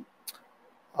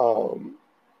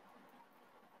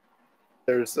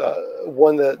 There's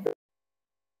one that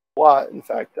a lot, in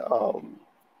fact,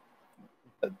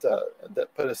 that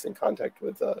put us in contact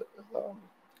with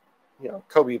you know,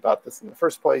 Kobe about this in the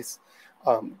first place,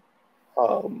 on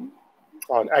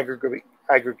aggregatable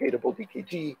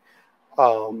DKG.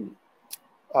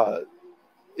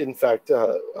 In fact,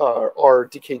 our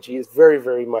DKG is very,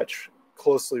 very much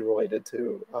closely related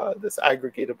to this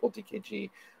aggregatable DKG,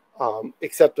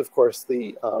 except, of course,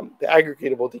 the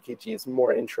aggregatable DKG is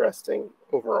more interesting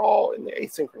overall in the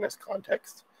asynchronous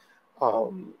context,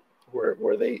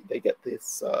 where they get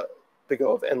this big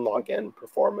O of n log n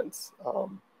performance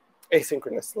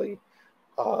asynchronously,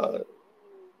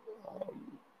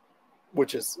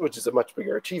 which is a much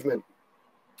bigger achievement.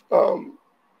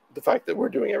 The fact that we're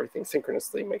doing everything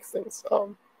synchronously makes things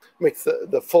makes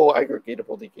the full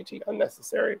aggregatable DKG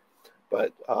unnecessary,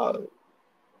 but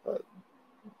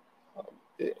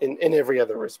in every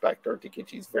other respect, our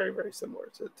DKG is very, very similar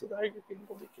to the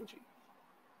aggregatable DKG.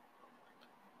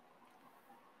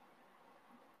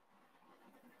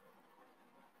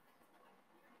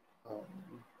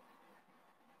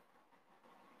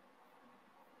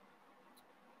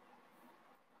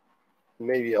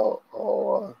 Maybe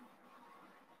I'll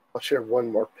share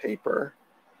one more paper.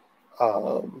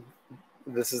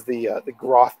 This is the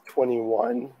Groth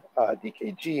 21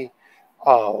 DKG.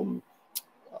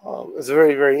 It's a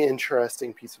very, very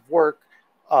interesting piece of work.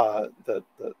 I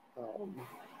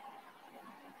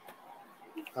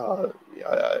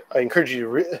encourage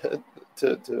you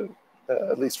to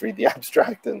at least read the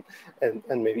abstract and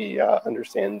maybe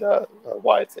understand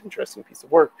why it's an interesting piece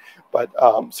of work. But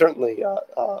certainly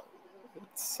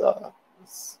it's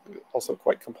also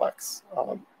quite complex,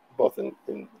 both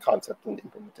in concept and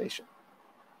implementation.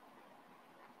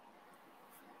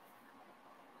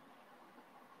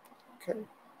 Okay.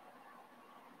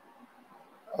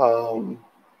 I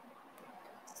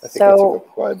think that took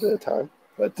quite a bit of time,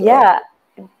 but yeah,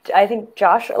 I think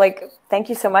Josh, thank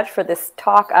you so much for this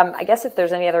talk. I guess if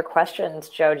there's any other questions,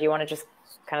 Joe, do you want to just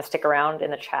kind of stick around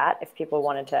in the chat if people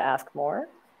wanted to ask more?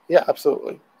 Yeah,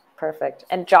 absolutely. Perfect.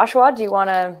 And Joshua, do you want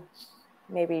to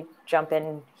maybe jump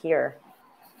in here?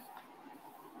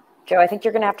 Joe, I think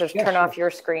you're going to have to turn off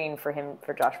your screen for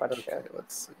Joshua to share.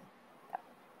 Let's see. Yeah.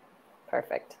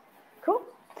 Perfect. Cool.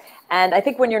 And I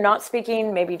think when you're not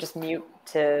speaking, maybe just mute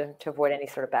to avoid any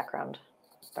sort of background.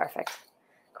 Perfect.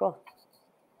 Cool.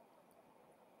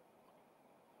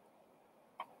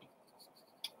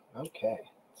 Okay,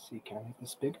 let's see, can I make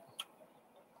this bigger?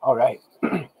 All right.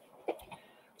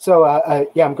 So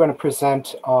yeah, I'm going to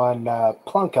present on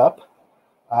Plonkup,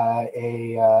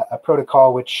 a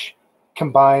protocol which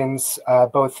combines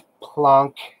both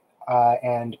Plonk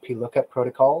and plookup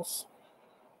protocols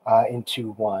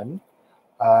into one.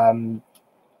 Well,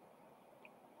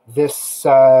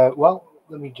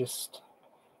 let me just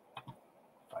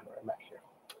find where I'm at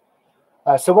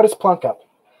here. So what is Plonkup?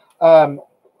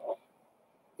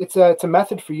 It's a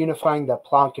method for unifying the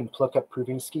Plonk and plookup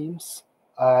proving schemes.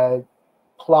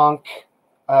 Plonk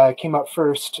came out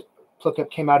first. Plookup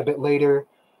came out a bit later.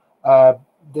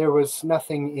 There was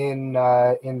nothing in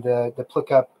the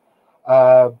plookup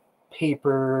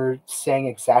paper saying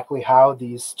exactly how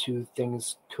these two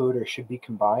things could or should be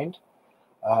combined.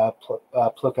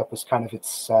 Plookup was kind of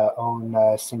its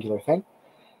own singular thing,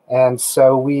 and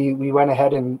so we went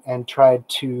ahead and tried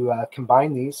to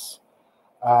combine these,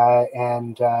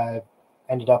 and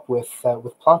ended up with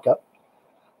Plonkup.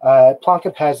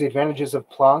 Plonkup has the advantages of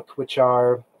Plonk, which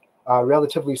are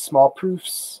relatively small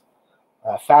proofs,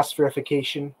 fast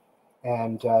verification,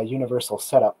 and universal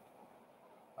setup,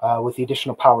 with the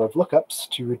additional power of lookups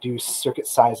to reduce circuit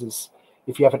sizes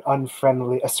if you have a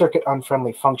circuit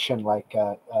unfriendly function like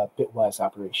bitwise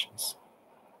operations.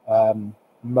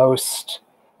 Most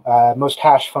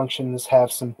hash functions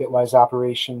have some bitwise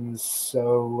operations,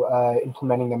 so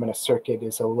implementing them in a circuit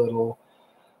is a little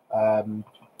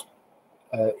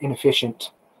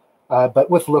inefficient. But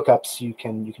with lookups, you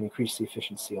can increase the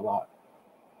efficiency a lot.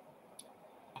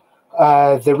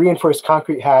 The reinforced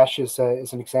concrete hash is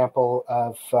an example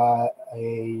of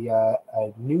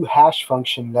a new hash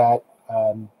function that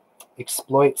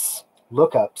exploits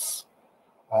lookups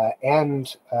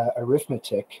and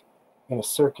arithmetic in a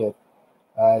circuit.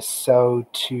 So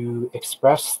to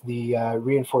express the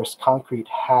reinforced concrete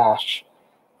hash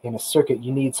in a circuit,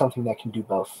 you need something that can do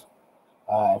both.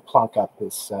 Plonkup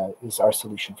is our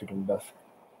solution for doing both.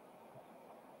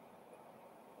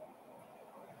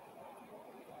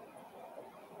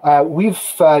 We've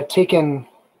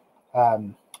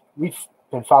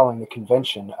been following the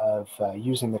convention of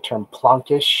using the term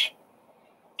Plonkish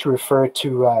to refer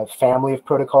to a family of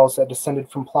protocols that descended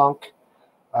from Plonk.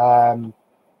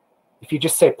 If you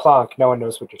just say Plonk, no one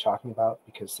knows what you're talking about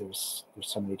because there's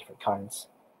so many different kinds.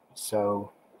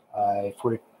 So if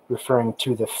we're referring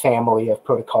to the family of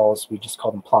protocols, we just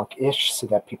call them Plonk-ish so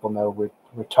that people know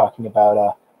we're talking about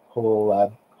a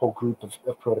whole group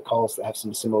of protocols that have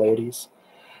some similarities.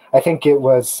 I think it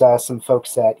was some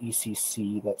folks at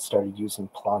ECC that started using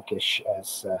Plonkish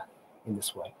as in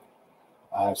this way.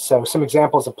 So some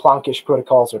examples of Plonkish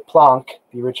protocols are Plonk,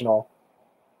 the original,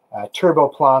 Turbo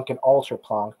Plonk, and Ultra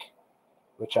Plonk,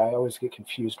 which I always get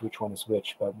confused which one is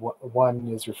which, but one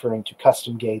is referring to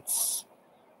custom gates,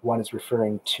 one is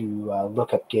referring to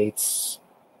lookup gates,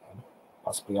 and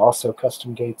possibly also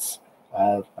custom gates.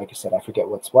 Like I said, I forget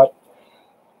what's what.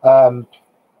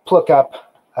 Plookup,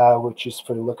 which is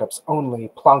for lookups only.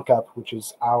 Plonkup, which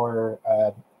is our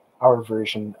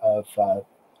version of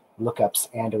lookups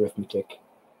and arithmetic.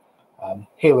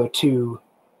 Halo 2,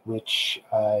 which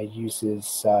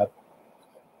uses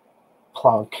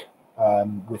Plonk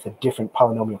with a different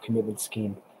polynomial commitment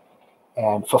scheme,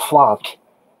 and Faflonk,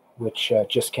 which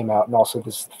just came out, and also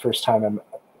this is the first time I'm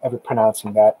ever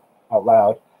pronouncing that out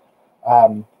loud.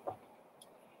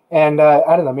 And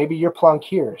I don't know, maybe you're Plonk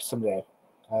here someday.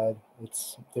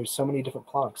 There's so many different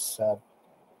Plonks.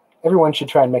 Everyone should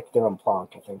try and make their own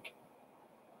Plonk, I think.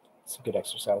 It's a good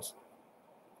exercise.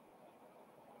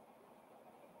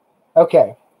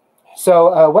 Okay,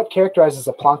 so what characterizes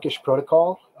a Plonkish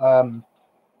protocol?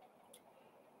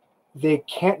 They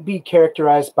can't be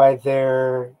characterized by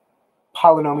their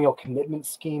polynomial commitment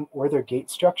scheme or their gate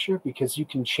structure because you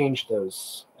can change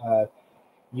those.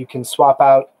 You can swap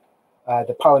out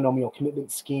the polynomial commitment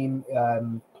scheme.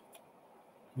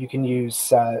 You can use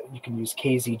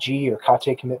KZG or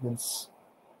Kate commitments.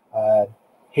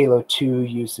 Halo 2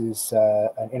 uses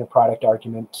an inner product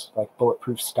argument like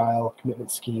bulletproof style commitment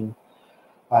scheme.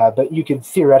 But you could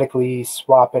theoretically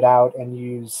swap it out and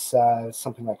use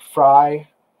something like Fry,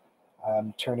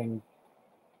 turning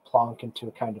Plonk into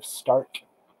a kind of Stark.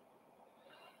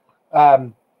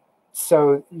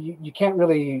 So you can't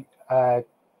really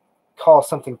call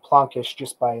something Plonkish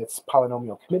just by its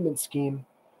polynomial commitment scheme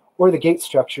or the gate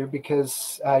structure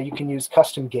because you can use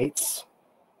custom gates,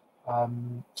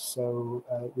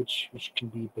 which can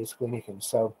be basically anything.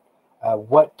 So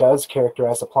what does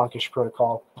characterize a Plonkish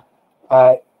protocol?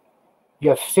 You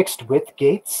have fixed width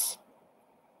gates,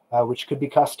 which could be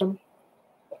custom.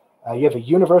 You have a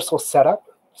universal setup,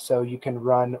 So you can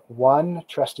run one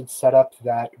trusted setup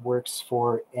that works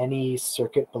for any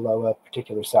circuit below a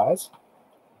particular size.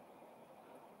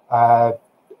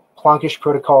 Plonkish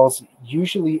protocols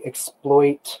usually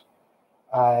exploit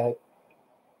a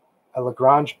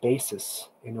Lagrange basis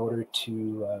in order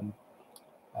to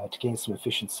gain some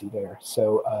efficiency there.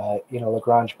 So in a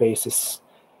Lagrange basis,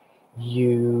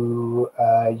 you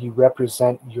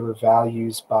represent your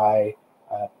values by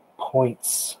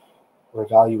points or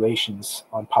evaluations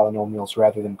on polynomials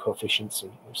rather than coefficients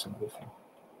or some other thing.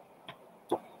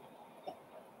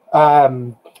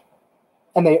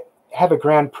 And they have a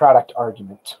grand product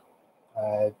argument.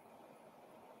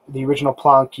 The original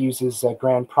Plonk uses a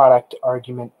grand product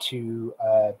argument to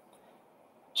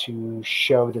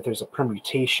show that there's a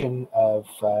permutation of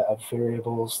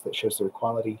variables that shows their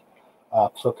equality.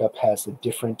 Plonkup has a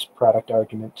different product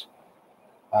argument.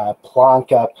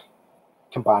 Plonkup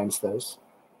combines those.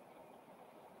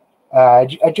 I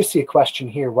just see a question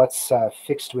here. What's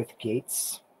fixed with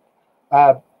gates?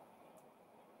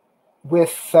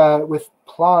 With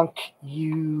Plonk,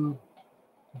 you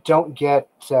don't get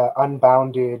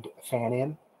unbounded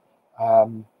fan-in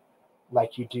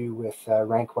like you do with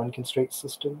rank 1 constraint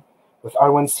system. With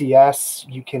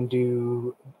R1CS, you can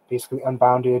do basically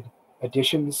unbounded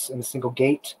additions in a single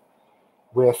gate.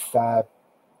 With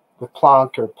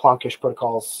Plonk or Plonkish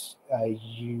protocols,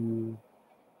 you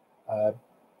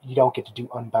don't get to do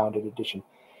unbounded addition.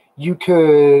 You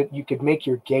could make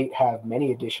your gate have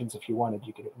many additions if you wanted.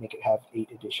 You could make it have 8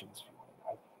 additions if you wanted.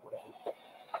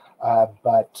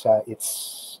 But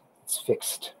it's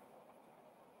fixed.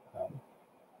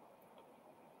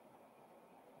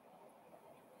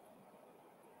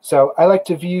 So I like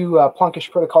to view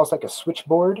Plonkish protocols like a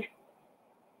switchboard.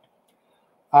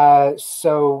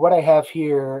 So what I have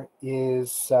here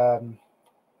is kind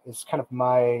of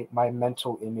my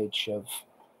mental image of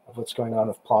what's going on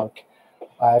with Plonk.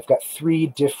 I've got 3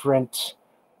 different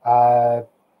types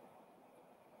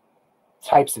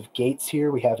of gates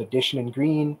here. We have addition in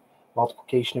green,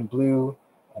 multiplication in blue,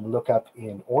 and lookup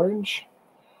in orange.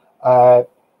 For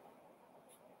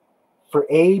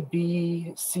A,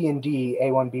 B, C, and D,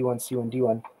 A1, B1, C1,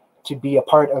 D1, to be a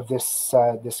part of this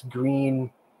this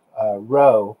green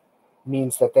row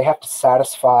means that they have to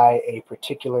satisfy a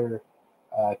particular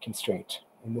constraint.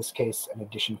 In this case, an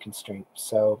addition constraint.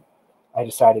 So I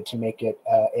decided to make it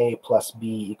A plus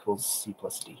B equals C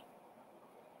plus D.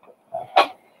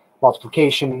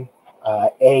 Multiplication,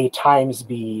 A times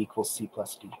B equals C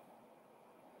plus D.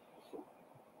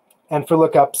 And for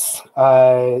lookups,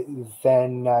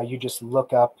 then you just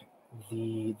look up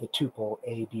the tuple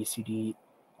A, B, C, D,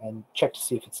 and check to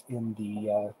see if it's in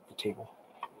the table.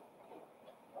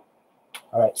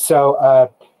 All right, so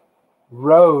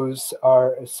rows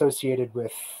are associated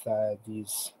with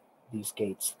these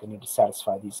gates. They need to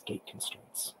satisfy these gate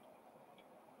constraints.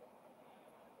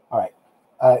 All right,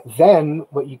 then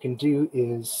what you can do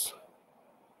is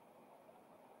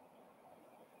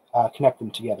connect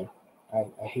them together. I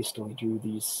hastily drew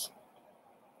these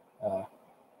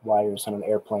wires on an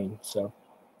airplane. So,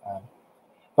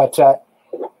 but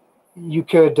you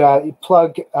could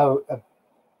plug a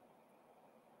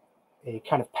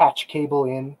kind of patch cable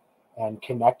in and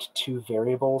connect 2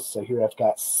 variables. So here I've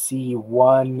got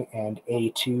C1 and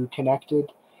A2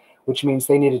 connected, which means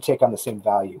they need to take on the same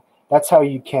value. That's how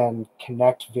you can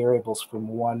connect variables from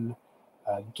one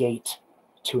gate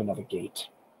to another gate.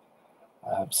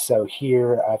 So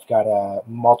here I've got a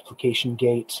multiplication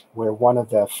gate where one of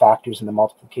the factors in the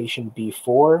multiplication,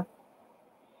 B4,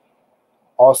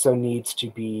 also needs to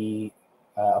be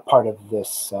a part of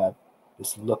this,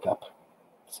 this lookup.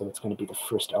 So it's going to be the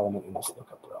first element in this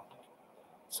lookup row.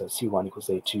 So C1 equals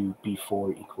A2,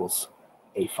 B4 equals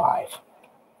A5.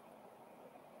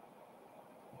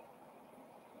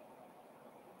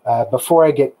 Before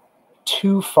I get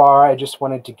too far, I just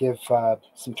wanted to give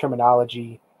some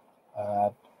terminology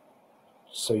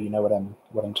so you know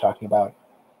what I'm talking about.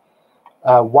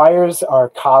 Wires are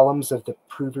columns of the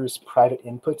prover's private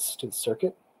inputs to the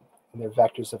circuit, and they're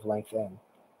vectors of length n.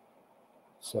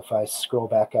 So if I scroll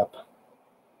back up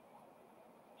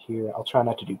here, I'll try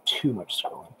not to do too much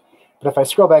scrolling. But if I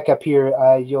scroll back up here,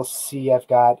 you'll see I've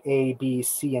got A, B,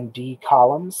 C, and D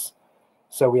columns.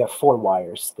 So we have 4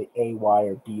 wires, the A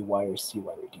wire, B wire, C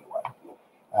wire, D wire.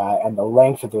 And the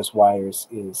length of those wires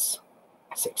is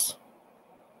 6.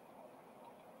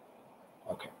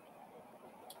 Okay.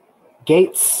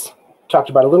 Gates, talked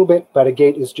about a little bit, but a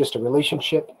gate is just a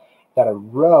relationship that a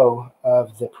row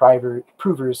of the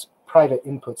prover's private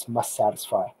inputs must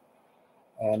satisfy.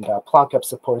 And Plonkup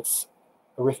supports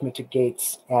arithmetic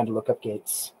gates and lookup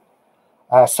gates.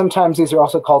 Sometimes these are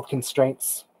also called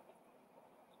constraints.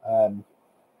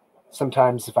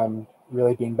 Sometimes if I'm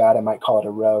really being bad, I might call it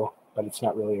a row, but it's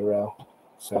not really a row.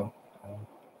 So,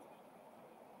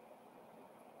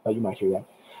 but you might hear that.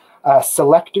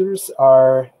 Selectors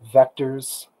are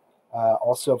vectors,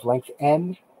 also of length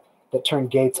n, that turn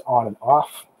gates on and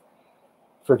off.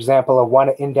 For example, a 1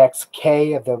 index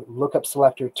k of the lookup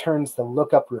selector turns the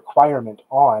lookup requirement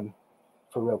on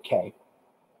for row k.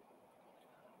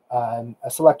 A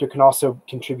selector can also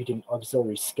contribute an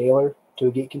auxiliary scalar to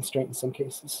a gate constraint in some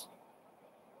cases.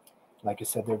 Like I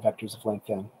said, they're vectors of length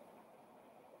n.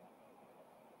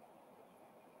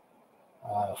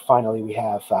 Finally, we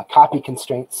have copy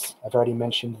constraints. I've already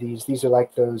mentioned these. These are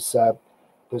like those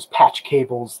patch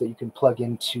cables that you can plug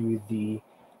into the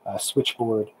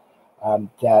switchboard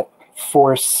that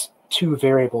force two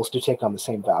variables to take on the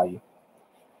same value.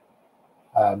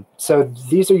 So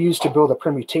these are used to build a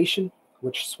permutation,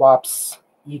 which swaps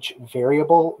each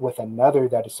variable with another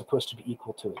that is supposed to be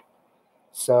equal to it.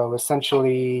 So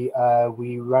essentially,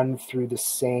 we run through the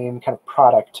same kind of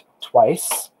product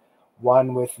twice,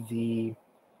 one with the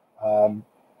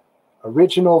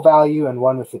original value and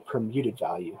one with the permuted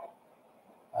value.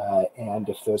 And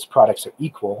if those products are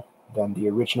equal, then the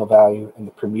original value and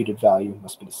the permuted value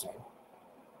must be the same.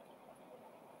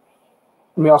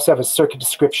 And we also have a circuit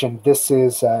description. This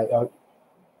is all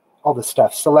this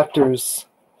stuff: selectors,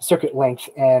 circuit length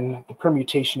n, the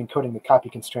permutation encoding the copy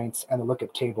constraints, and the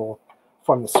lookup table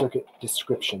form the circuit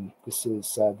description. This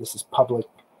is public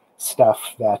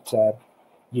stuff that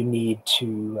you need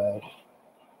to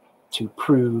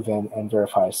prove and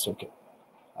verify a circuit.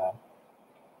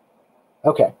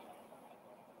 Okay.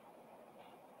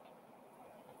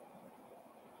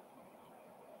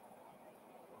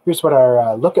 Here's what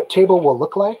our lookup table will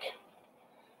look like.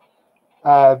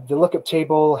 The lookup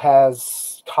table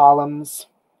has columns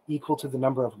equal to the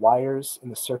number of wires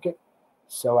in the circuit.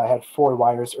 So I had 4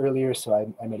 wires earlier, so I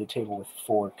made a table with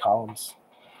 4 columns.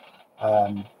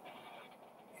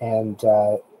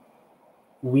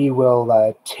 We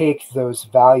will take those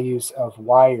values of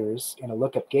wires in a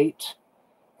lookup gate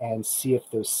and see if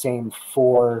those same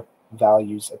 4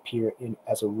 values appear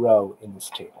as a row in this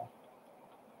table.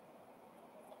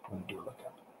 I'm going to do a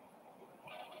lookup.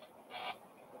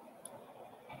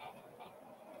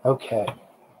 Okay.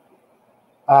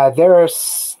 I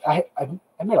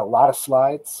made a lot of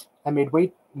slides. I made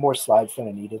way more slides than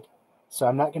I needed, so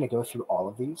I'm not going to go through all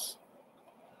of these,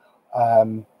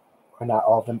 or not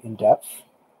all of them in depth.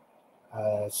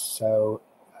 You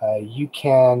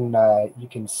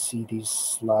can see these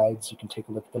slides. You can take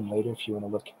a look at them later if you want to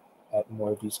look at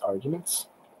more of these arguments.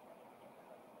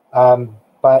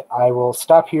 But I will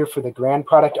stop here for the grand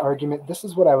product argument. This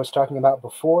is what I was talking about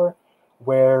before,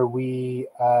 where we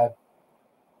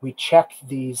check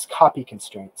these copy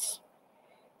constraints.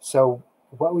 So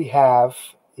what we have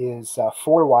is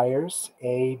 4 wires,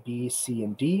 A, B, C,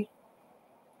 and D.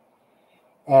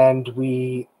 And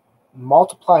we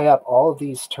multiply up all of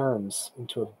these terms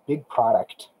into a big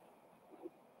product.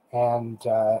 And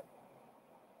if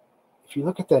you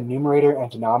look at the numerator and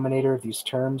denominator of these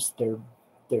terms, they're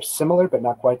similar, but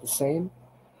not quite the same.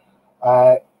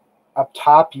 Up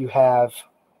top, you have,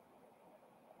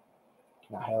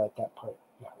 can I highlight that part?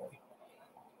 Not really.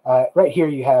 Right here,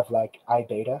 you have like I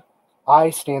beta.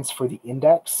 I stands for the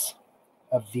index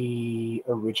of the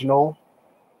original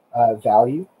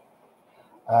value.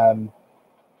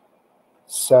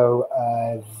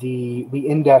 We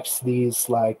index these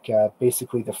like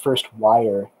basically the first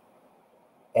wire,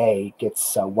 A,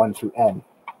 gets 1 through n.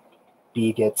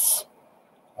 B gets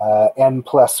n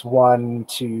plus 1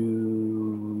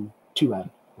 to 2n,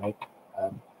 right?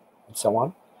 And so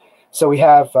on. So we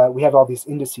have all these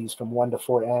indices from 1 to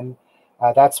 4n.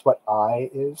 That's what I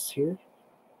is here.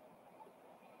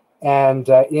 And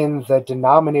in the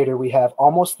denominator, we have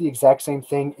almost the exact same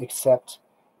thing, except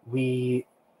we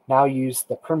now use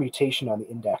the permutation on the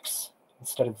index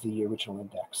instead of the original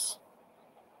index.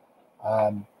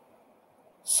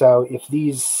 So if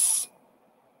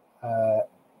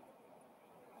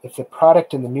the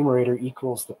product in the numerator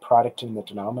equals the product in the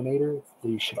denominator,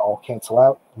 they should all cancel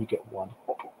out, and you get 1.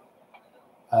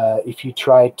 If you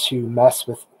try to mess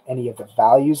with any of the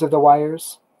values of the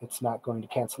wires, it's not going to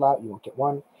cancel out, you won't get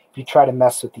 1. If you try to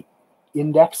mess with the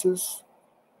indexes,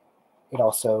 it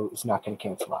also is not going to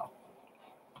cancel out.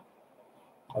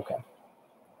 Okay.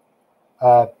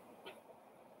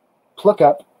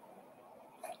 Plookup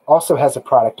also has a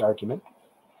product argument.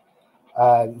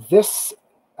 This,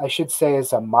 I should say,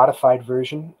 is a modified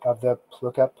version of the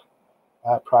Plookup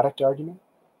product argument.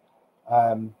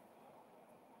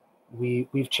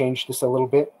 We've changed this a little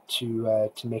bit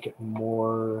to make it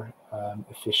more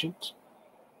efficient.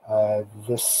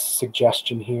 This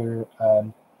suggestion here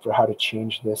for how to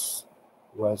change this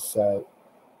was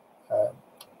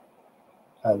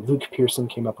Luke Pearson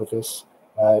came up with this.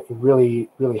 It really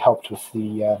helped with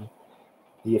the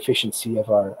efficiency of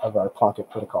our Plonkup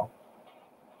protocol.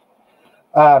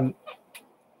 Plonkup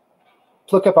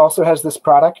also has this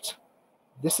product.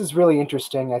 This is really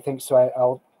interesting, I think, so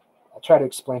I'll try to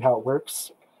explain how it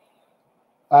works.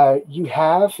 You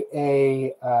have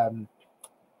a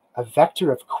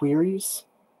vector of queries,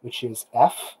 which is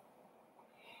F,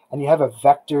 and you have a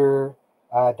vector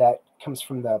that comes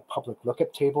from the public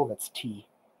lookup table, that's T.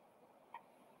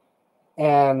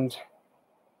 And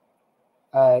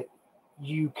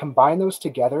you combine those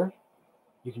together,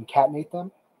 you concatenate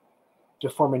them to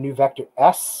form a new vector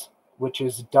S, which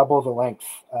is double the length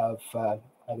of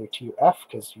either T or F,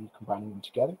 because you're combining them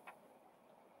together.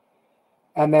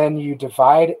 And then you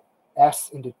divide S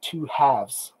into two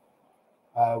halves,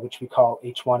 which we call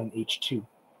H1 and H2. And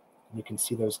you can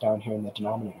see those down here in the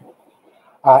denominator.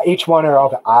 H1 are all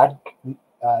the odd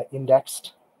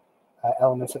indexed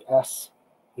elements of S.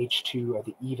 H2 are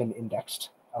the even indexed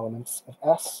elements of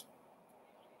S.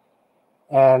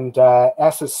 And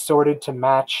S is sorted to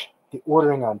match the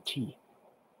ordering on T.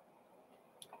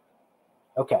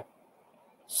 Okay,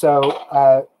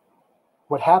 so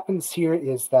what happens here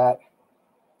is that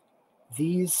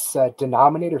these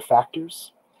denominator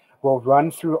factors will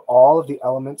run through all of the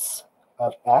elements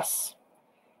of S,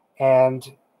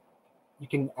 and you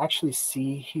can actually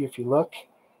see here, if you look,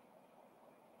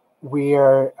 we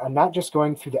are not just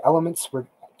going through the elements, we're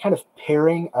kind of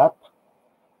pairing up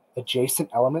adjacent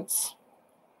elements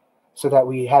so that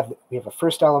we have a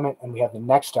first element and we have the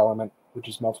next element, which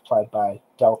is multiplied by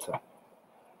delta.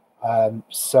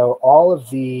 So all of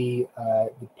the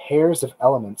pairs of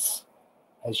elements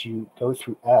as you go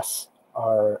through S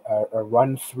are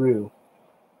run through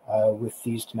with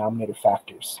these denominator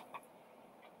factors.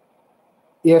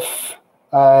 If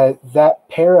that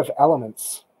pair of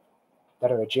elements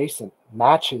that are adjacent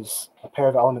matches a pair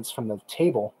of elements from the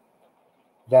table,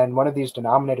 then one of these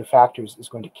denominator factors is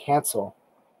going to cancel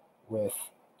with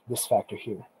this factor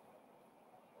here.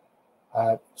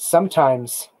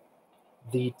 Sometimes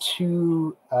the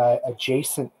two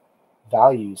adjacent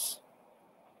values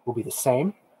will be the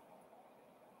same.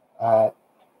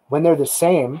 When they're the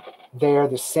same, they are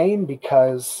the same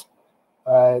because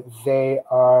they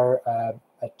are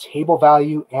a table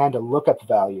value and a lookup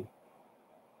value,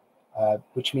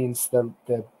 which means the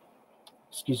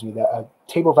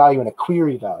table value and a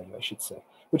query value, I should say,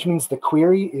 which means the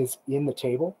query is in the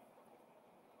table,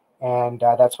 and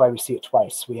that's why we see it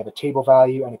twice. We have a table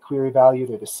value and a query value,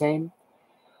 they're the same.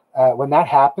 When that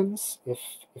happens, if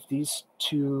these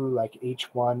two, like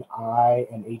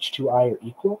H1i and H2i, are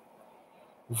equal,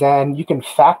 then you can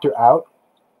factor out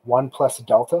 1 plus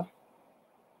delta,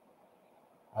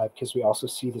 because we also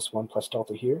see this 1 plus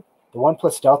delta here. The 1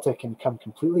 plus delta can come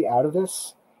completely out of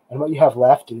this, and what you have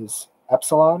left is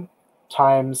epsilon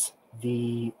times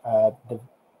the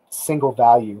single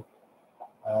value,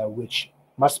 which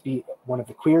must be one of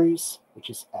the queries, which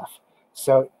is F.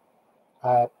 So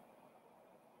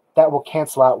that will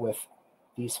cancel out with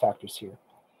these factors here.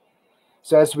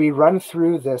 So as we run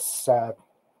through this,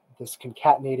 this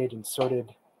concatenated and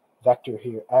sorted vector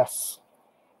here, S,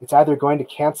 it's either going to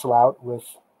cancel out with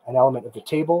an element of the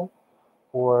table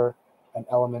or an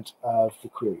element of the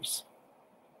queries,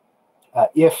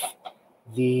 if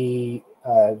the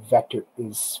vector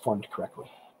is formed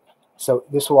correctly. So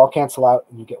this will all cancel out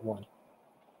and you get 1.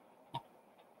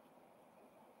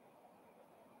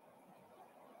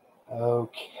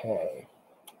 Okay.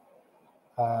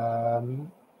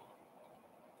 I'm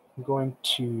going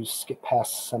to skip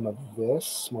past some of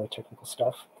this, more technical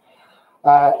stuff.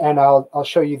 And I'll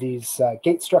show you these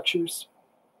gate structures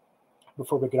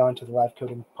before we get on to the live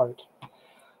coding part.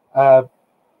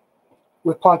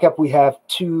 With Plonkup, we have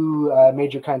two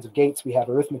major kinds of gates. We have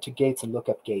arithmetic gates and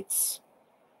lookup gates.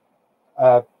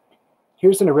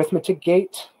 Here's an arithmetic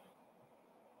gate.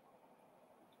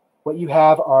 What you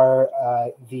have are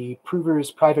the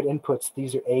prover's private inputs.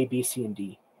 These are A, B, C, and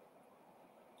D.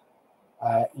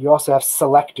 You also have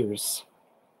selectors,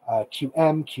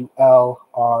 QM, QL,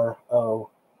 R, O.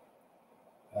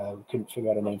 We couldn't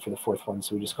figure out a name for the fourth one,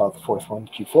 so we just call it the fourth one,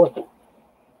 Q4.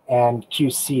 And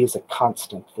QC is a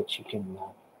constant that you can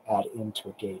add into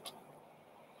a gate.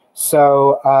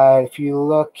 So if you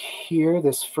look here,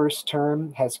 this first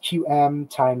term has QM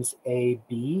times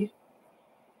AB.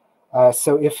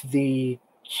 So if the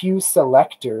Q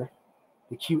selector,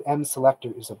 the QM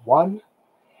selector is of 1,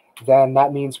 then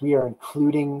that means we are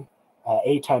including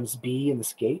A times B in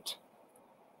this gate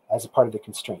as a part of the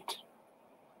constraint.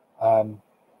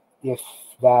 If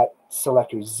that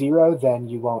selector is 0, then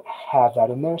you won't have that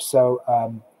in there. So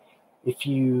if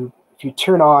you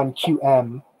turn on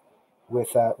QM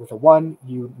with a 1,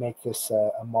 you make this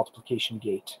a multiplication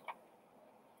gate.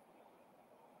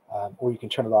 Or you can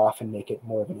turn it off and make it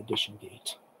more of an addition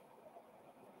gate.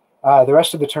 The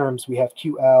rest of the terms, we have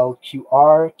QL,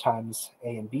 QR times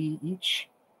A and B each,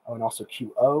 and also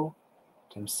QO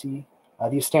times C.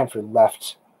 These stand for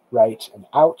left, right, and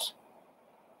out.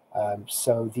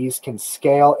 So these can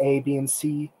scale A, B, and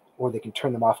C, or they can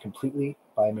turn them off completely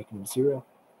by making them 0.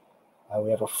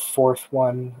 We have a fourth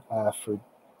one for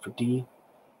D,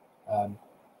 and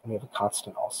we have a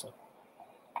constant also.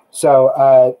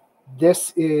 So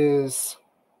this is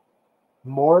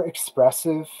more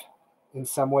expressive in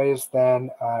some ways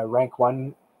than rank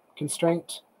 1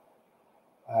 constraint.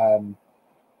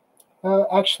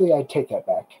 Actually, I'd take that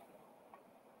back.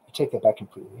 I take that back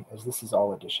completely, as this is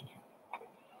all addition here.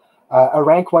 A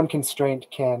rank 1 constraint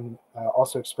can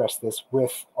also express this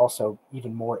with also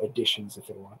even more additions if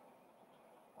they want.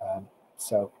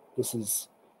 So this is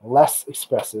less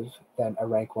expressive than a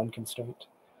rank 1 constraint.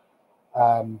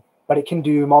 But it can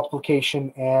do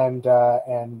multiplication and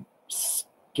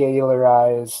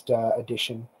scalarized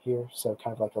addition here, so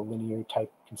kind of like a linear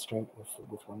type constraint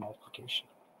with one multiplication.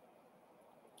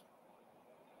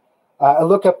 A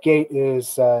lookup gate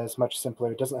is much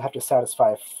simpler. It doesn't have to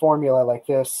satisfy a formula like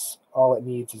this. All it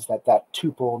needs is that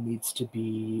tuple needs to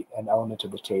be an element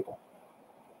of the table.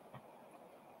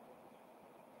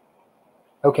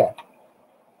 Okay.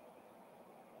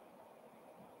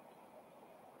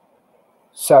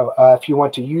 So if you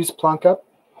want to use Plonkup,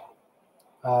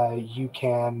 you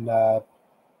can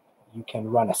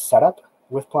run a setup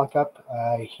with Plonkup.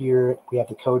 Here we have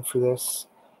the code for this.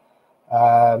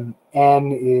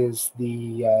 N is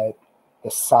the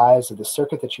size of the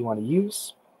circuit that you want to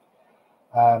use.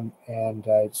 So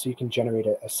you can generate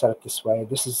a setup this way.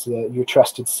 This is your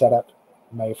trusted setup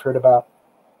you may have heard about.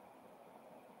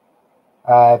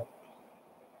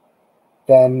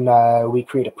 Then we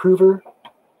create a prover.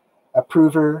 A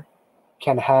prover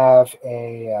can have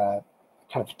a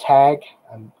kind of tag.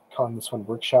 I'm calling this one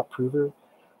workshop prover.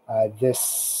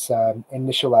 This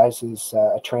initializes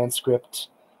a transcript.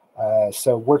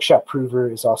 So workshop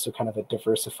prover is also kind of a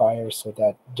diversifier, so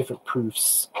that different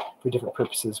proofs for different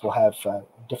purposes will have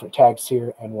different tags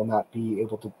here and will not be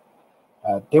able to,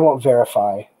 they won't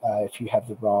verify if you have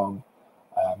the wrong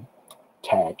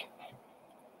tag.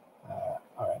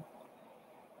 All right.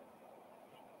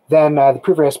 Then the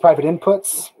prover has private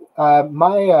inputs.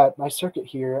 My circuit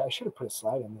here, I should have put a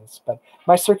slide in this, but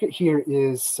my circuit here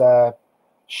is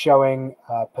showing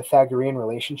a Pythagorean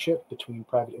relationship between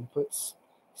private inputs.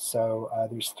 So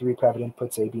there's 3 private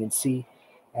inputs, A, B, and C,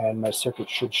 and my circuit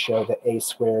should show that A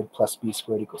squared plus B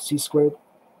squared equals C squared.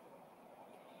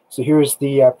 So here's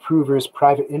the prover's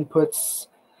private inputs,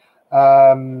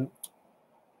 5,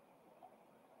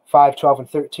 12, and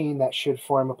 13. That should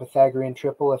form a Pythagorean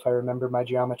triple if I remember my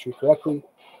geometry correctly.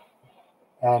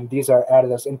 And these are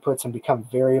added as inputs and become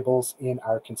variables in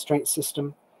our constraint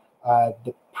system.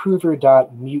 The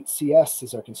prover.mutecs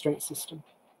is our constraint system.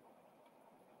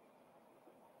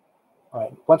 All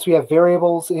right, once we have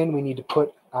variables in, we need to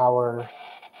put our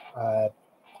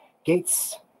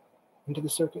gates into the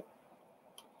circuit.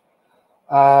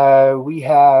 We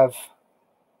have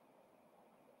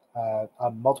a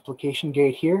multiplication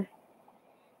gate here,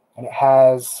 and it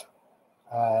has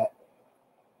a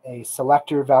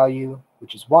selector value,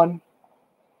 which is 1,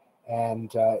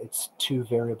 and it's 2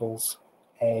 variables,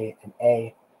 A and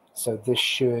A. So this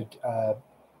should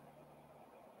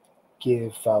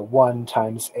give 1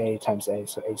 times A,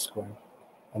 so A squared.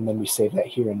 And then we save that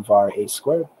here in var A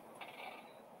squared.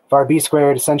 Var B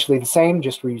squared, essentially the same,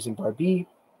 just we're using var B.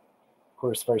 Of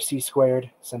course, var C squared,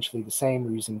 essentially the same,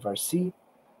 we're using var C.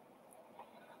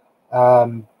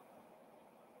 Then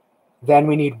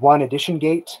we need 1 addition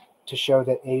gate to show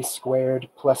that A squared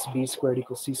plus B squared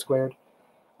equals C squared.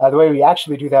 The way we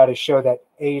actually do that is show that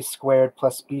A squared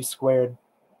plus B squared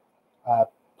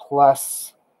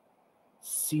plus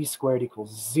C squared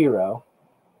equals 0,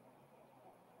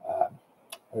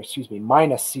 or excuse me,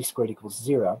 minus C squared equals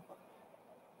 0.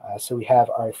 So we have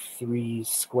our 3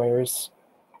 squares.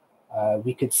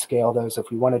 We could scale those if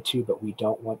we wanted to, but we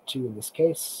don't want to in this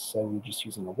case, so we're just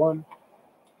using a 1.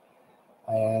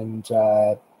 And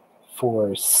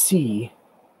for C,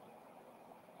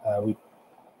 we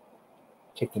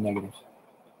take the negative,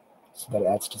 so that it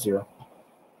adds to 0.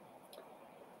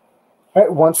 All right,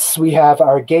 once we have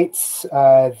our gates,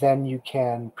 then you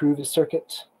can prove a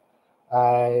circuit.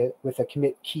 With a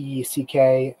commit key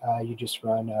CK, you just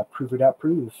run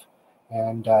prover.prove,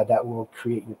 and that will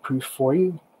create your proof for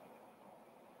you.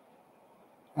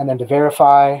 And then to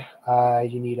verify,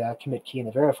 you need a commit key and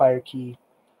a verifier key,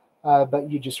 but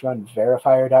you just run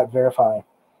verifier.verify,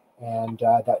 and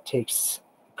that takes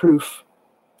proof,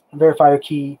 verifier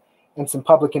key, and some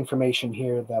public information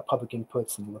here, the public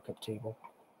inputs and the lookup table,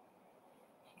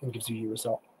 and gives you your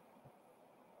result.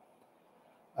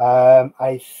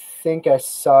 I think I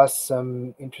saw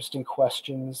some interesting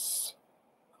questions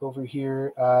over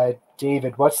here.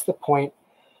 David, what's the point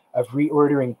of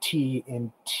reordering T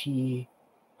in T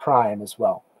prime as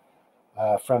well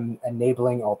from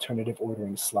enabling alternative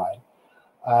ordering slide?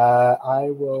 I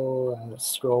will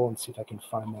scroll and see if I can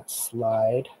find that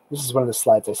slide. This is one of the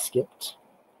slides I skipped.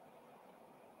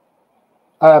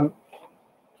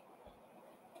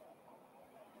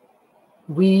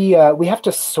 We have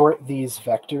to sort these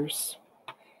vectors,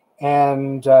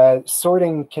 and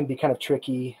sorting can be kind of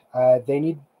tricky. They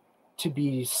need to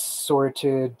be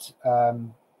sorted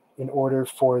in order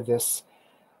for this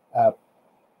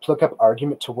lookup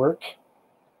argument to work.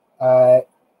 But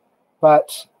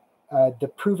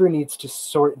the prover needs to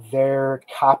sort their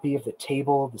copy of the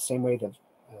table the same way the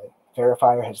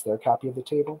verifier has their copy of the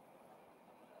table.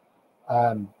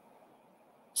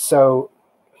 So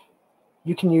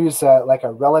you can use like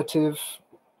a relative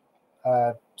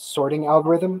sorting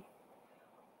algorithm,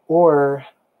 or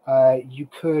you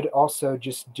could also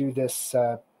just do this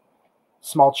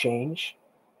small change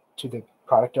to the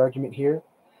product argument here.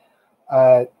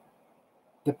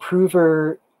 The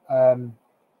prover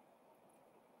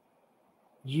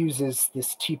uses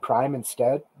this T prime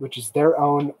instead, which is their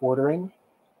own ordering.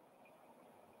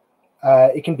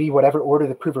 It can be whatever order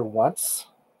the prover wants.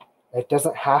 It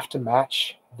doesn't have to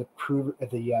match the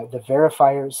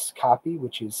verifier's copy,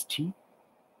 which is T.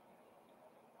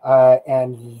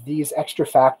 And these extra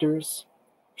factors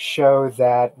show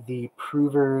that the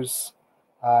prover's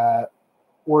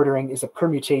ordering is a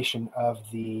permutation of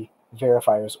the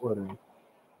verifier's ordering.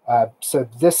 So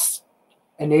this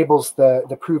enables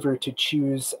the prover to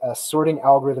choose a sorting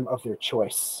algorithm of their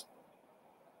choice.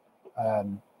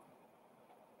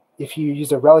 If you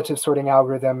use a relative sorting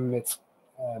algorithm, it's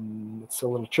a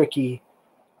little tricky.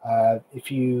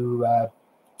 If you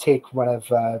take one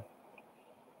of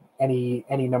any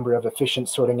number of efficient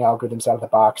sorting algorithms out of the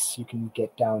box, you can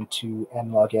get down to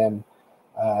n log n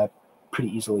pretty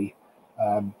easily,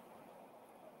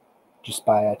 just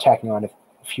by tacking on a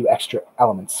few extra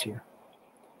elements here.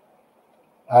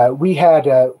 We had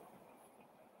an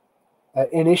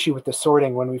issue with the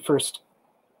sorting when we first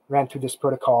ran through this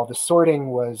protocol. The sorting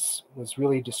was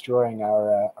really destroying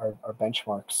our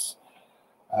benchmarks,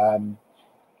 and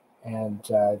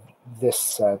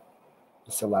this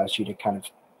allows you to kind of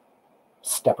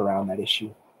step around that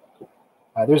issue.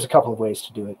 There's a couple of ways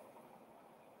to do it.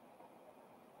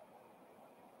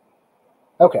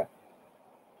 Okay.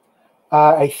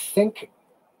 I think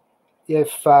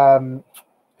if are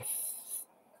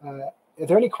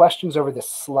there any questions over the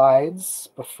slides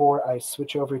before I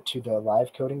switch over to the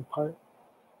live coding part?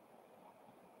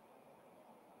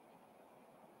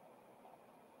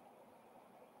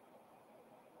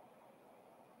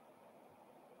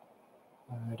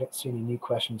 I don't see any new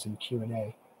questions in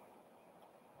Q&A.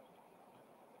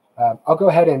 I'll go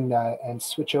ahead and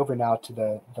switch over now to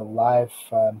the live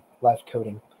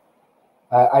coding.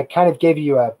 I kind of gave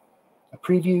you a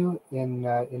preview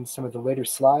in some of the later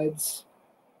slides.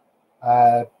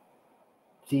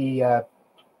 The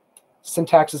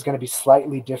syntax is going to be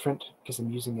slightly different because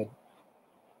I'm using a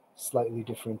slightly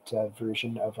different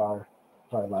version of our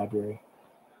library.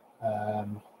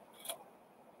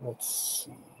 Let's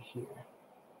see here.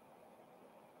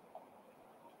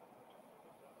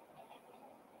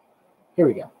 Here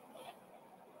we go.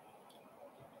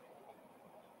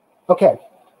 Okay.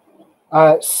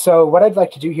 So what I'd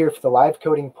like to do here for the live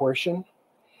coding portion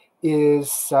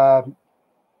is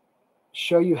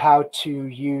show you how to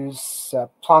use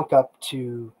Plonkup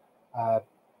to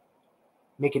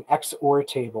make an XOR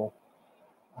table.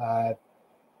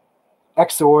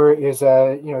 XOR is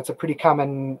it's a pretty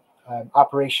common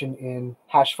operation in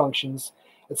hash functions.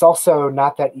 It's also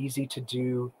not that easy to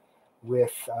do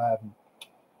with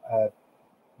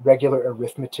regular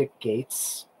arithmetic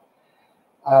gates.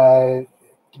 The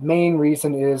main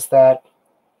reason is that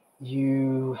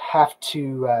you have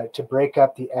to break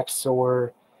up the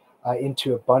XOR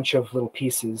into a bunch of little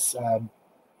pieces,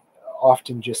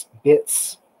 often just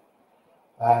bits.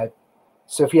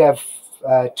 So if you have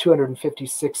a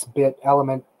 256-bit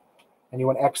element and you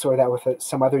want to XOR that with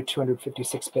some other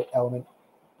 256-bit element,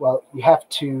 well, you have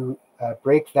to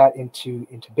break that into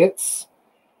bits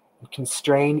and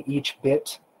constrain each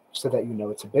bit so that you know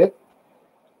it's a bit.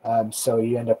 So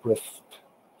you end up with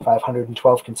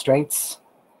 512 constraints.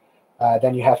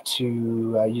 Then you have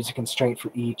to use a constraint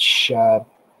for each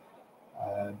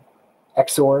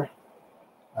XOR,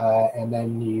 and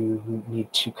then you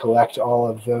need to collect all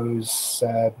of those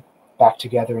back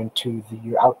together into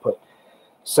your output.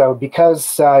 So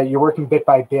because you're working bit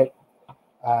by bit,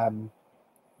 you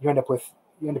end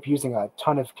up using a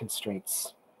ton of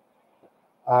constraints.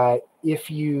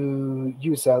 If you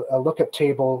use a lookup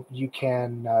table, you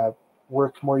can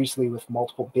work more easily with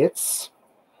multiple bits.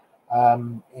 What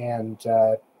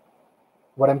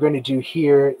I'm going to do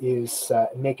here is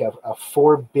make a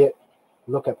 4-bit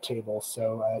lookup table.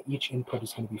 So each input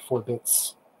is going to be 4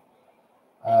 bits,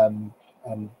 and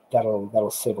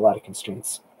that'll save a lot of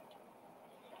constraints.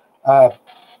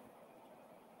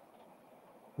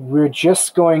 We're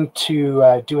just going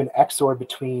to do an XOR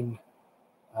between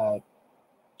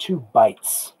 2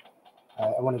 bytes.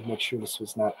 I wanted to make sure this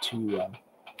was not too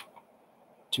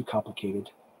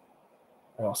complicated,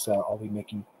 or else I'll be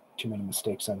making too many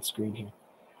mistakes on screen here.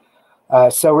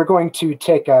 So we're going to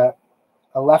take a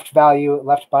left value, a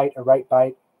left byte, a right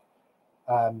byte,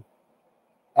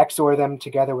 XOR them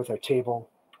together with our table,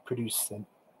 produce an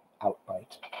out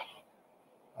byte.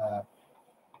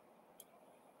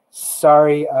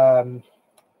 Sorry,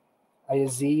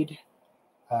 Ayazid,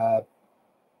 I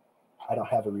don't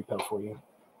have a repo for you.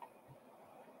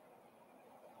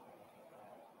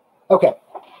 Okay,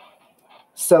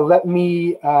 so let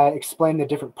me explain the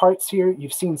different parts here.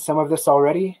 You've seen some of this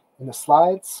already in the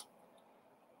slides.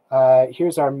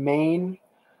 Here's our main.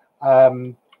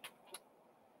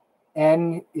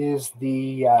 N is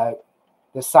the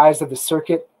size of the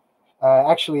circuit.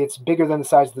 Actually, it's bigger than the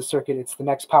size of the circuit. It's the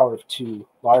next power of 2,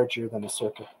 larger than the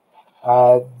circuit.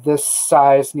 This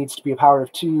size needs to be a power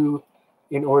of 2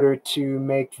 in order to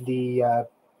make the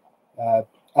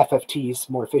FFTs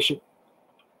more efficient.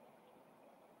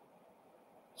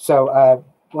 So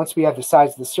once we have the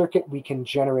size of the circuit, we can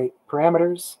generate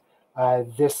parameters.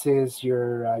 This is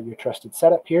your trusted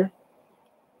setup here.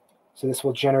 So this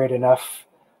will generate enough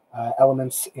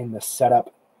elements in the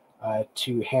setup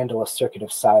to handle a circuit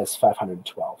of size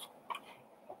 512.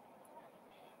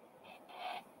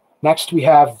 Next, we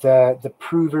have the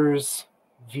prover's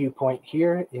viewpoint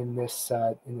here in this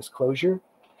closure.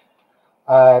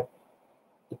 The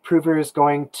prover is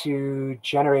going to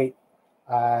generate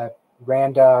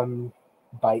random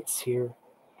bytes here,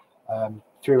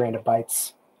 3 random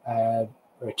bytes,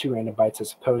 or 2 random bytes, I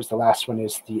suppose. The last one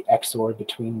is the XOR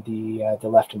between the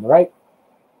left and the right.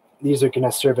 These are going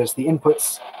to serve as the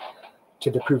inputs to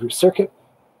the prover circuit.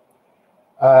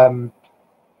 Then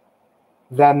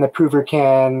the prover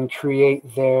can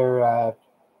create their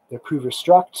prover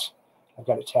struct. I've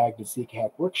got it tagged as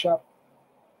ZK Workshop.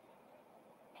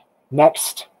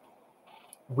 Next,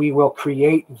 we will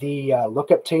create the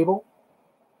lookup table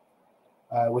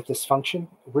with this function.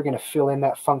 We're going to fill in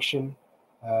that function,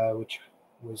 which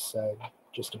was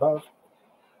just above.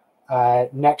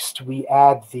 Next, we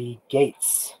add the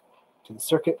gates to the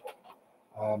circuit.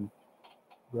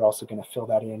 We're also going to fill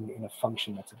that in a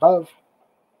function that's above.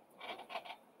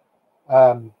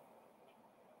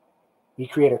 We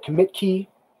create a commit key,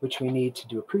 which we need to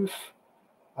do a proof.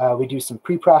 We do some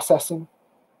pre-processing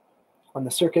on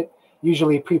the circuit.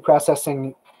 Usually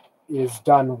pre-processing is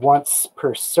done once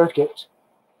per circuit.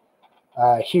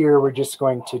 Here, we're just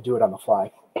going to do it on the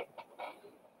fly.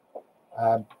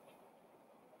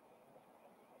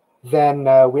 Then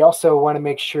we also want to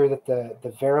make sure that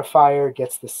the verifier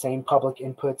gets the same public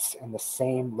inputs and the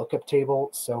same lookup table.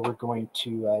 So we're going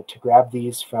to grab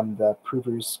these from the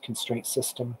prover's constraint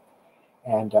system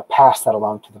and pass that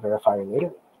along to the verifier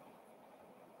later.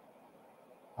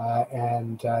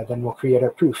 Then we'll create our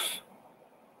proof.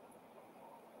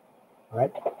 All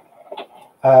right.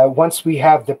 Once we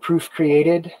have the proof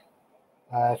created,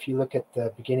 if you look at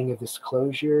the beginning of this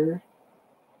closure,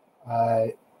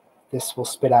 this will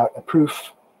spit out a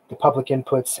proof, the public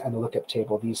inputs, and the lookup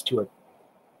table. These two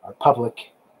are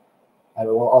public.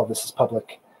 Well, all of this is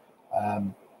public.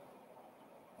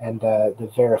 And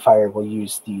the verifier will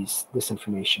use this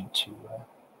information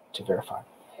to verify.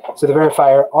 So the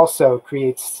verifier also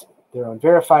creates their own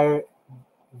verifier.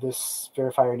 This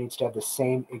verifier needs to have the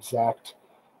same exact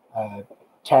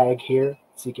tag here,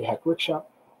 ZK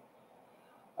Workshop.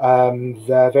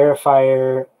 The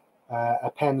verifier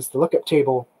appends the lookup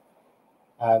table,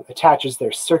 attaches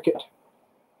their circuit.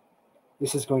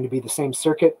 This is going to be the same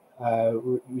circuit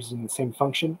using the same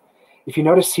function. If you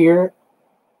notice here,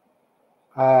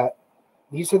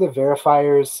 these are the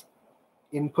verifier's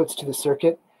inputs to the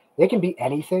circuit. They can be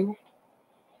anything.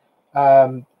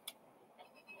 I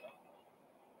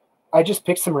just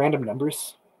picked some random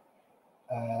numbers.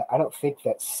 I don't think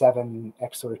that 7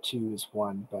 XOR 2 is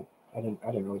 1, but I didn't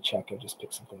really check. I just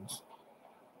picked some things.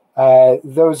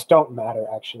 Those don't matter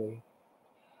actually.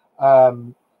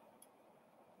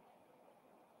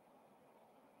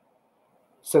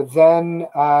 So then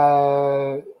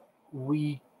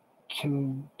we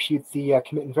compute the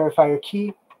commit and verifier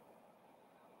key,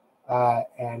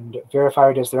 and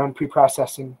verifier does their own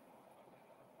pre-processing.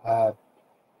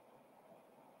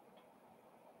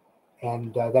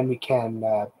 And then we can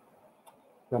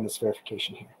run this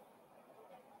verification here.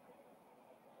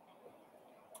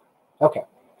 Okay.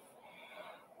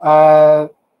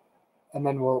 And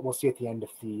then we'll see at the end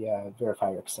if the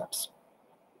verifier accepts.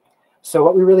 So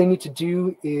what we really need to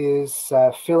do is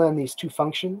fill in these two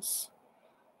functions,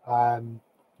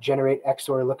 generate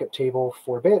XOR lookup table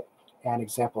 4-bit and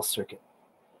example circuit.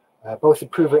 Both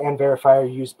approver and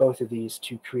verifier use both of these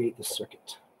to create the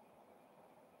circuit.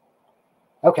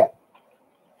 Okay.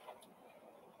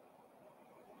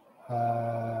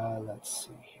 Let's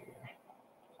see here.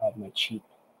 I have my cheat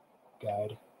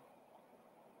guide.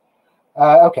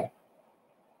 Okay.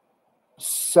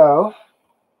 So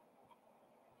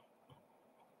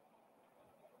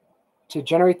to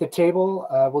generate the table,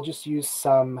 we'll just use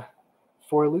some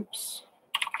for loops.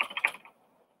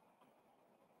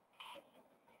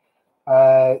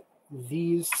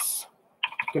 These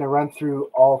are going to run through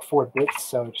all 4 bits,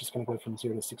 so it's just going to go from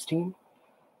 0 to 16.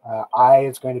 I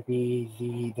is going to be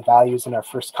the values in our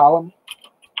first column.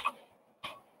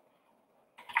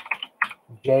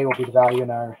 J will be the value in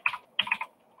our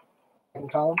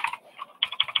second column.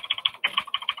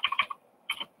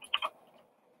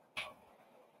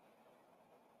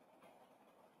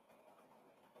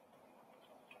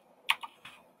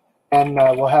 And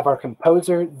we'll have our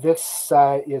composer. This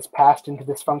is passed into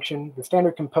this function. The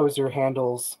standard composer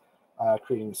handles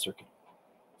creating the circuit.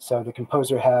 So the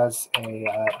composer has a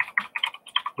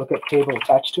lookup table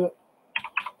attached to it.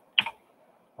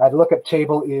 The lookup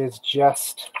table is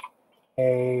just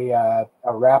a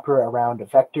wrapper around a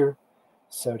vector.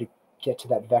 So to get to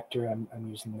that vector, I'm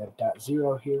using the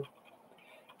 .0 here.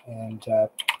 And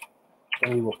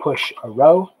then we will push a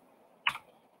row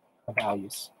of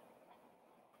values.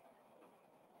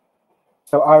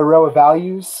 So our row of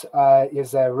values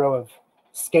is a row of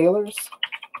scalars.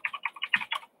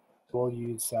 We'll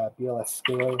use BLS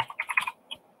scalar.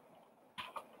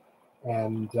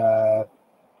 And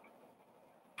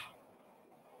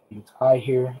use I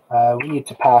here. We need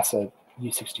to pass a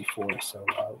U64, so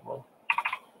we'll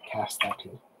cast that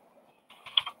to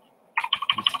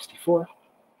U64.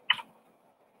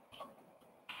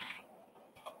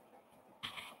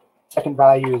 Second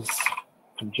value is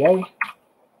from J.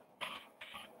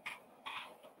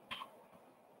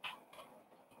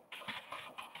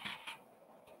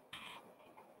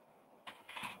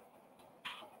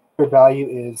 Third value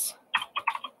is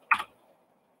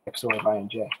XOR of I and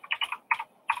J.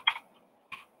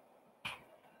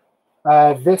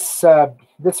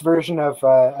 This version of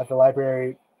the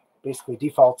library basically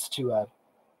defaults to a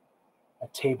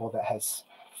table that has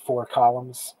 4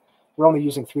 columns. We're only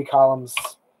using 3 columns,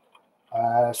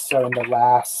 so in the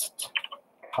last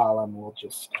column we'll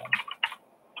just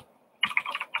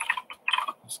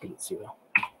give it 0.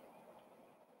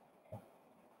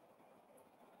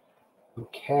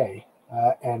 Okay,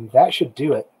 and that should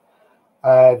do it.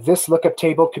 This lookup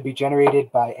table could be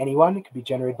generated by anyone. It could be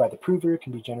generated by the prover. It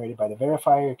can be generated by the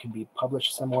verifier. It can be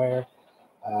published somewhere,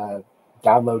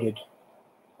 downloaded,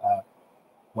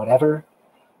 whatever.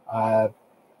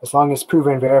 As long as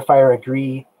prover and verifier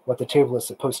agree what the table is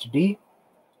supposed to be,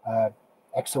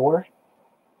 XOR,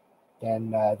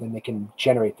 then they can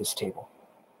generate this table.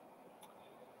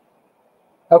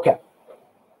 Okay.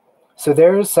 So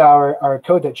there's our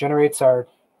code that generates our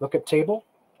lookup table.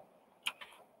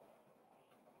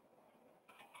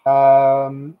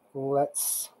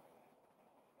 Let's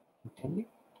continue.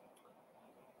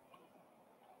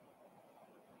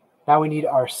 Now we need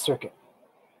our circuit.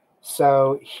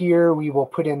 So here we will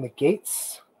put in the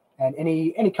gates and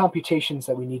any computations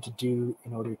that we need to do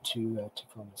in order to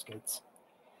form those gates.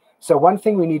 So one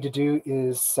thing we need to do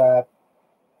is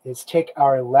take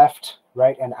our left,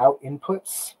 right, and out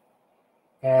inputs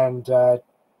and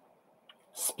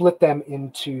split them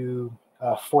into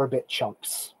 4-bit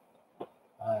chunks,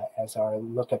 as our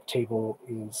lookup table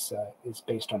is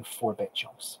based on 4-bit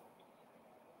chunks.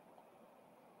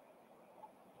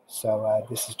 So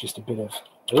this is just a bit of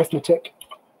arithmetic.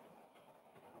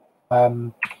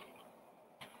 Do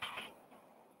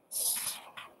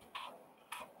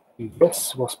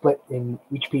this. We'll split in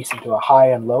each piece into a high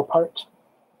and low part.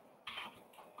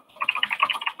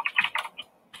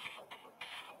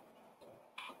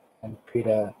 And create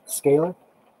a scalar.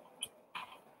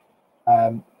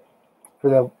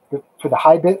 For the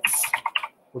high bits,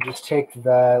 we'll just take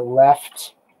the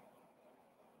left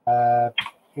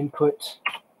input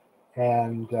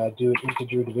and do an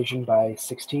integer division by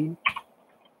 16.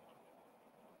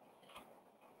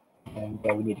 And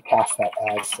we need to cast that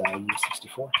as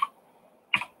U64.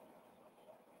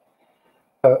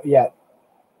 So yeah,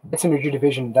 bits integer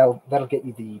division, that'll get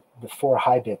you the 4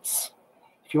 high bits.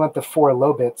 If you want the 4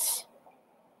 low bits,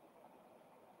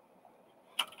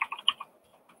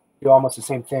 do almost the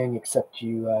same thing, except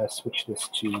you switch this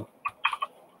to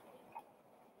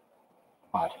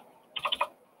odd.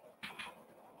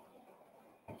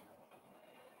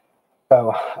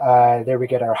 So there we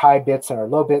get our high bits and our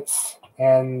low bits,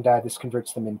 and this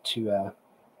converts them into a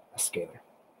scalar.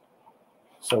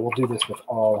 So we'll do this with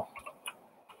all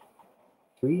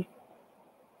 3.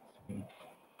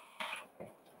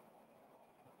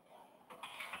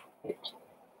 Eight.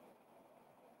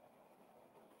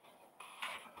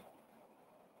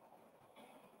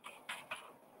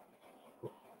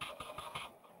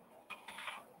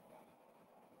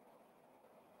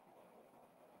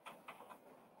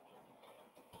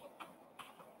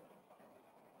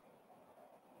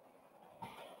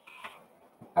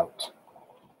 Out.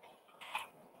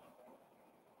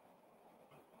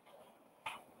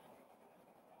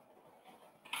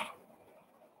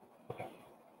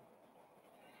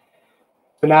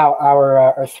 So now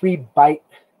our 3 byte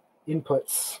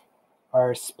inputs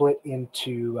are split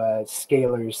into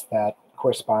scalars that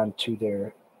correspond to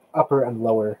their upper and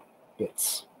lower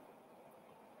bits.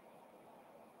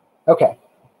 Okay.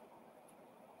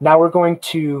 Now we're going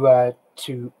to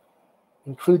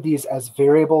include these as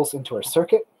variables into our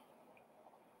circuit.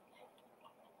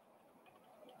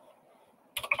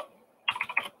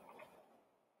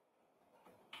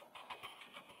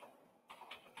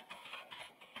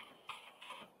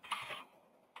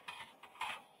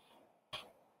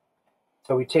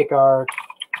 So we take our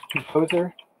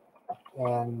composer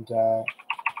and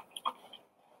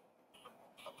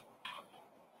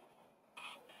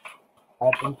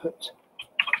add input.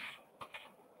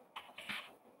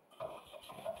 I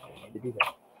need to do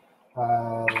that.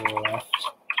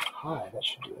 Left high, that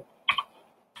should do it.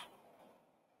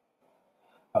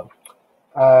 Oh.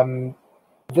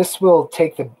 This will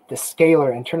take the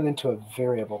scalar and turn it into a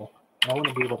variable. I want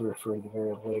to be able to refer to the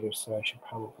variable later, so I should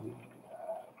probably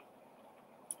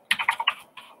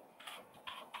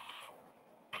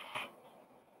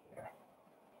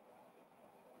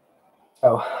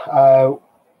So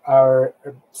our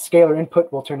scalar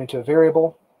input will turn into a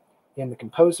variable in the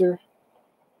composer,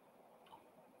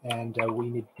 and we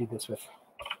need to do this with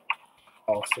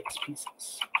all 6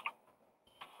 pieces.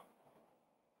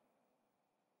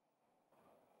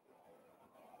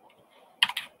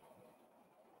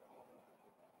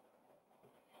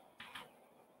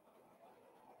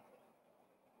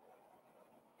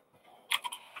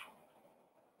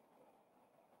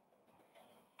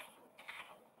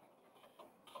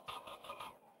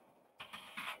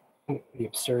 Pretty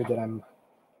absurd that I'm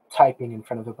typing in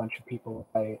front of a bunch of people.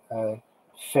 I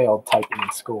failed typing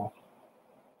in school.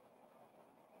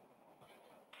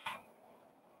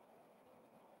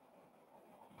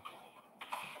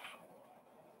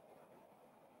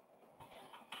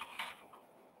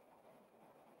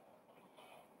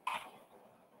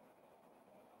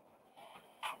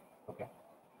 Okay.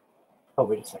 Oh,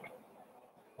 wait a second.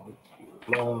 That needs to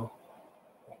be low.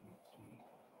 That needs to be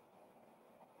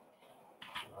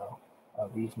low. Oh,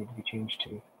 these need to be changed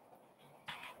too.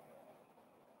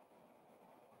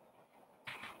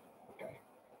 Okay.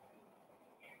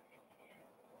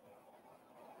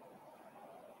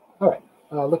 All right.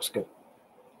 Looks good.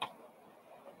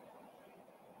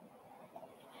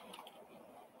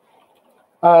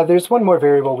 There's one more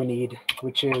variable we need,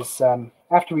 which is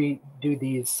after we do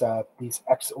these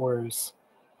XORs,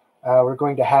 we're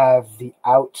going to have the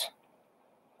out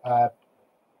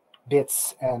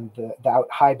bits and the out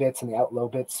high bits and the out low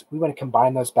bits. We want to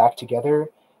combine those back together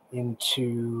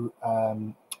into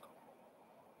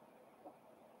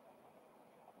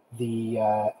the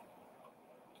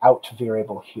out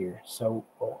variable here. So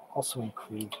we'll also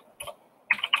include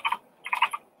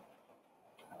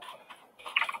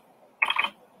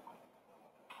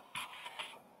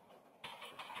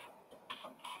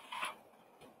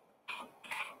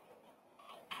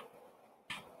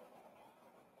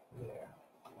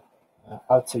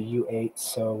out's a U8,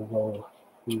 so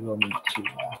we will need to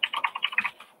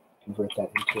convert that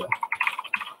into a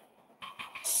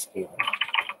scalar.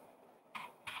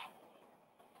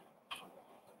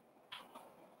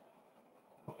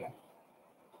 Okay.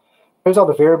 Here's all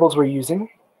the variables we're using.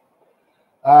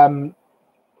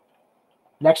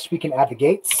 Next, we can add the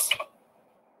gates.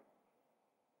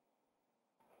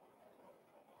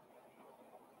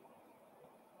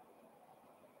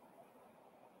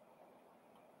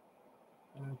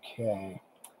 Okay.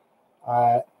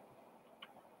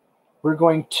 We're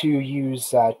going to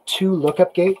use 2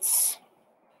 lookup gates,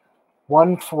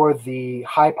 one for the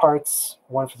high parts,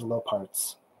 one for the low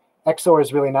parts. XOR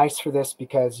is really nice for this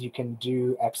because you can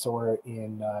do XOR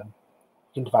in,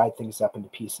 you can divide things up into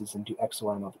pieces and do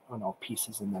XOR on all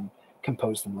pieces and then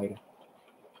compose them later.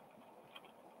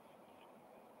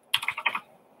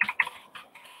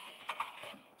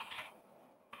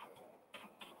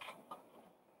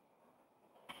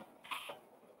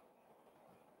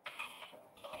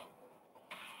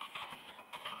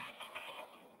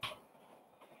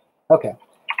 Okay,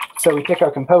 so we pick our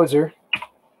composer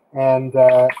and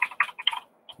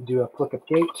do a lookup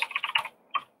gate.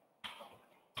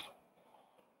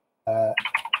 Start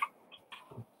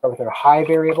with our high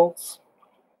variables.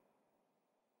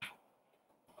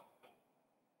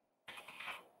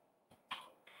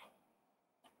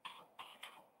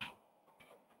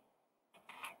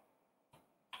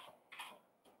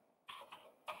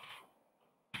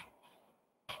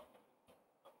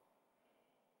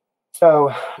 So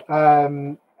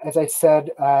as I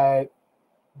said,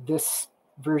 this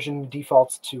version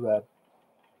defaults to a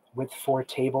width 4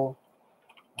 table,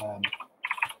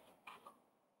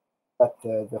 but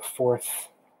the 4th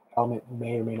element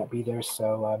may or may not be there,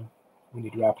 so we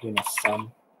need to wrap it in a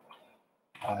sum.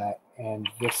 And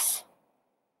this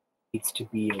needs to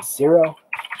be a 0.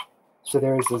 So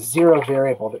there is a 0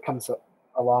 variable that comes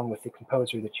along with the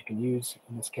composer that you can use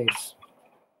in this case.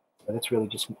 So that's really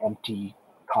just an empty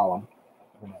column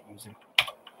we're not using.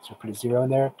 So put a 0 in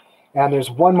there. And there's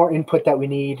one more input that we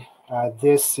need.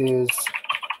 This is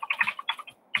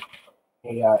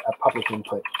a public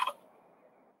input,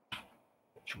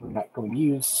 which we're not going to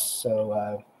use.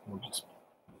 So we'll just.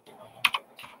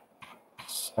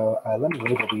 So let me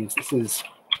label these. This is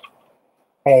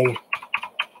A,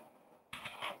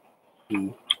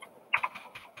 B,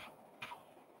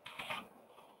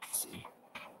 C,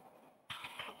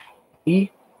 E.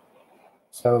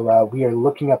 So we are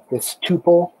looking up this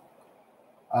tuple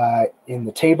in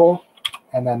the table,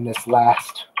 and then this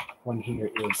last one here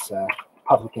is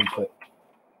public input.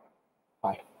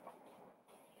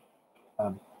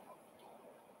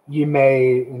 You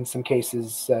may, in some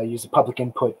cases, use a public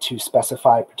input to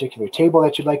specify a particular table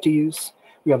that you'd like to use.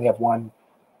 We only have one,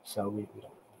 so we don't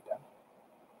need that.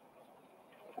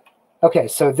 Okay,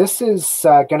 so this is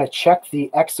going to check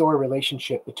the XOR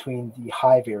relationship between the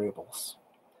high variables.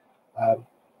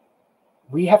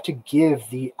 We have to give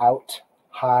the out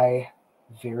high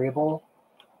variable,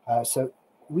 so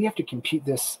we have to compute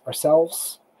this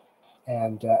ourselves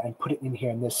and put it in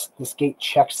here, and this gate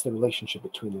checks the relationship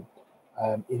between them.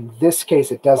 In this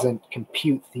case, it doesn't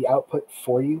compute the output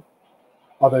for you,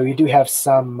 although you do have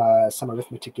some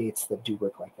arithmetic gates that do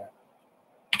work like that.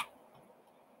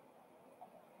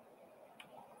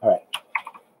 All right.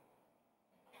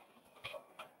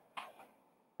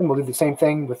 And we'll do the same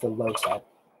thing with the low side.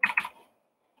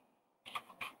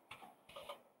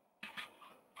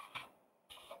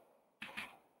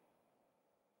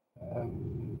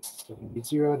 Still going to be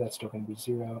 0. That's still going to be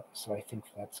 0. So I think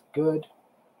that's good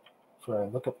for our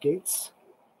lookup gates.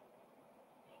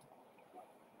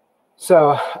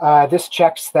 So this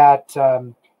checks that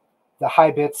the high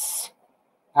bits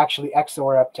actually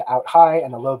XOR up to out high,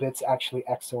 and the low bits actually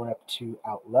XOR up to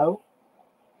out low.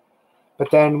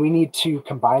 But then we need to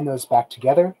combine those back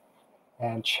together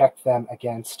and check them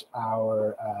against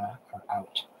our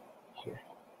out here,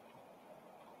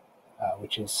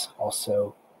 which is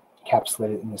also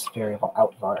encapsulated in this variable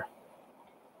out var.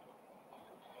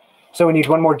 So we need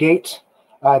one more gate.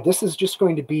 This is just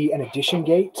going to be an addition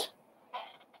gate.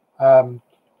 We're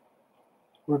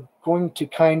going to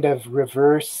kind of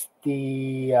reverse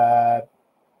the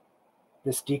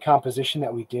this decomposition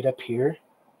that we did up here,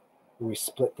 where we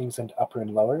split things into upper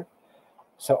and lower.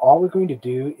 So all we're going to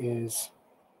do is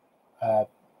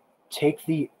take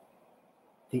the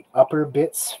upper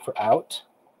bits for out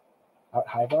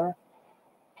high var,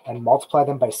 and multiply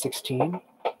them by 16,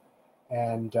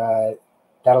 and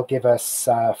that'll give us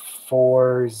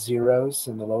 4 zeros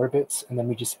in the lower bits, and then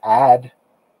we just add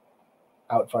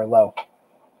out var low,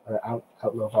 or out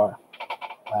low var,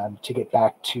 to get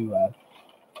back to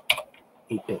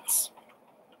 8 bits.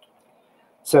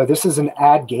 So this is an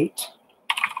add gate.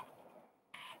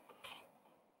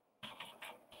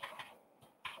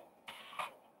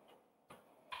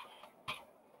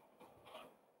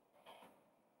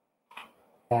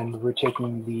 And we're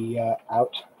taking the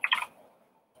out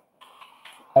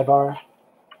high var,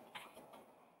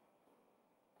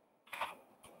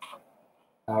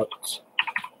 out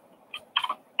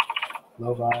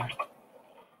low var,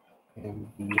 and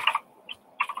the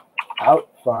out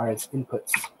var as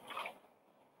inputs.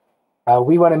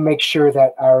 We want to make sure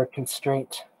that our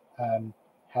constraint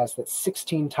has that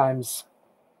 16 times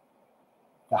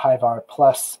the high var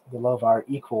plus the low var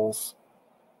equals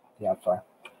the out var.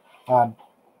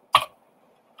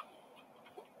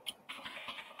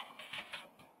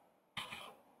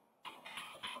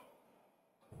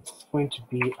 It's going to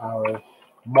be our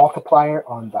multiplier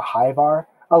on the high var.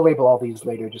 I'll label all these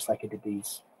later, just like I did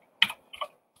these.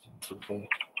 Okay.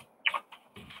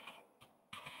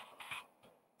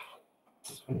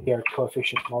 This is going to be our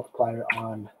coefficient multiplier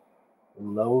on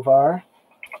low var.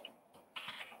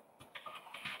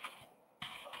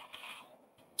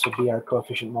 This will be our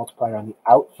coefficient multiplier on the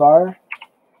out var.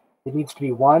 It needs to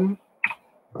be 1,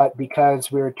 but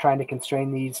because we're trying to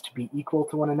constrain these to be equal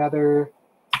to one another,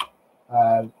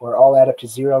 or all add up to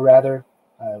 0 rather,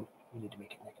 we need to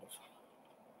make it negative.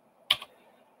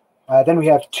 Then we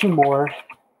have 2 more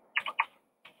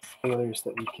scalars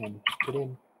that we can put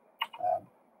in.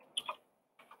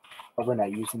 But we're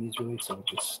not using these really, so we'll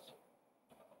just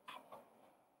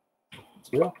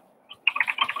 0.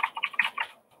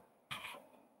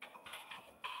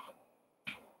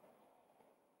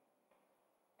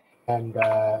 And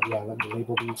yeah, let me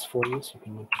label these for you so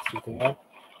you can see what they are.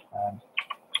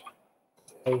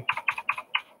 A.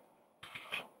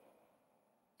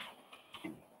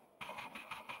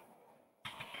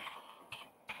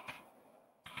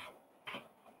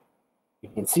 You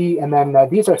can see, and then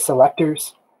these are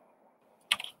selectors.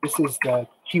 This is the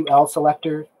QL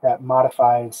selector that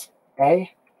modifies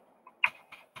A.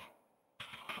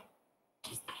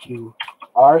 This is the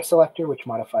QR selector, which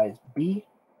modifies B.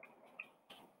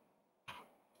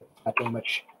 Not doing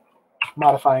much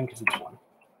modifying because it's 1.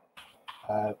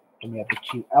 Then we have the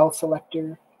QL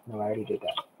selector. No, I already did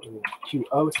that.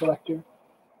 QO selector.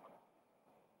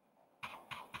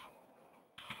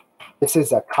 This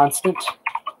is a constant,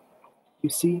 you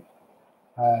see.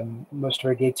 Most of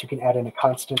our gates you can add in a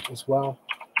constant as well.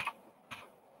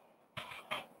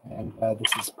 And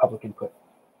this is public input.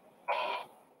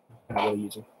 I'm not really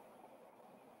using.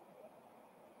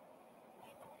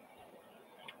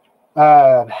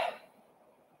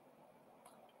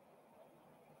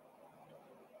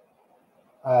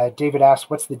 David asked,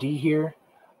 what's the D here?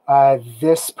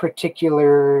 This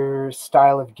particular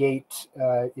style of gate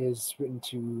is written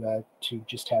to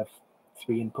just have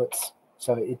 3 inputs.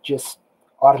 So it just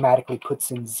automatically puts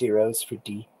in zeros for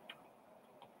D.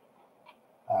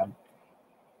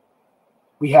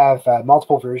 We have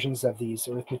multiple versions of these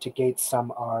arithmetic gates.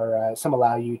 Some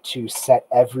allow you to set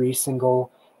every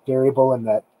single variable in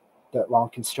that long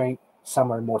constraint.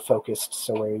 Some are more focused,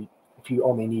 so where if you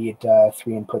only need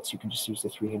 3 inputs, you can just use the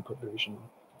 3 input version.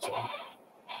 So,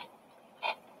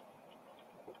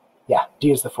 yeah,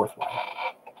 D is the 4th one.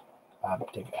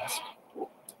 David asked.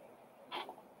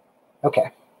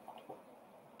 Okay.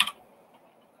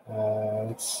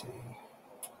 Let's see.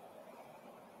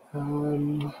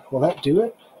 Will that do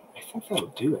it? I think that'll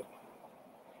do it.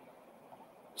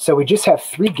 So we just have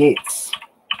 3 gates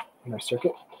in our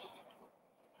circuit.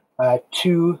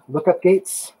 2 lookup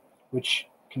gates, which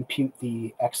compute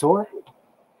the XOR,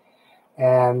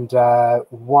 and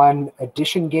 1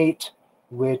 addition gate,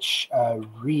 which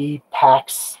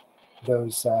repacks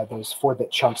those 4-bit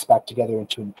chunks back together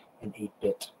into an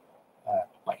 8-bit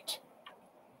byte.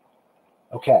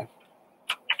 Okay,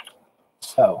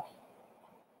 so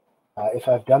if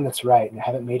I've done this right and I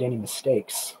haven't made any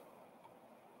mistakes,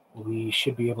 we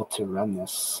should be able to run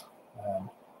this.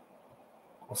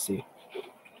 We'll see.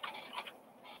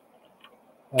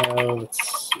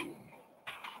 Let's see.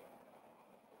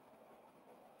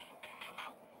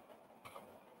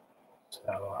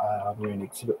 So we're in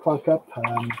exhibit Plonkup.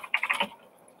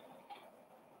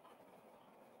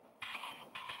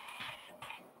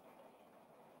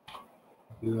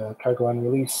 Do a cargo on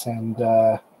release, and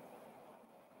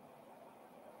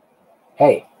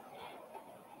hey,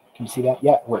 can you see that?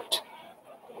 Yeah, it worked.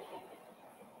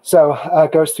 So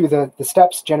it goes through the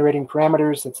steps, generating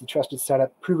parameters. That's the trusted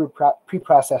setup,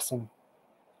 pre-processing,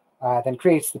 then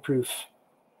creates the proof.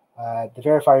 The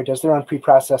verifier does their own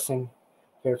pre-processing.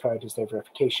 Verifier does their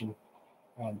verification,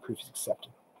 and the proof is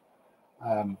accepted.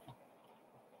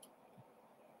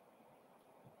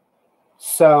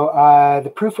 So the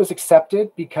proof was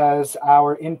accepted because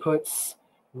our inputs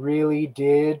really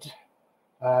did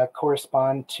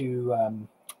correspond to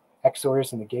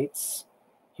XORs in the gates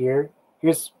here.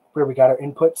 Here's where we got our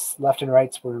inputs. Left and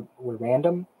rights were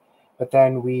random, but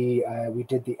then we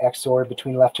did the XOR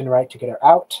between left and right to get our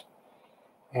out.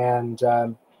 And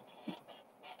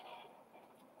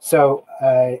so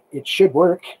it should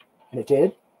work, and it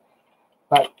did.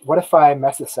 But what if I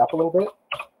mess this up a little bit?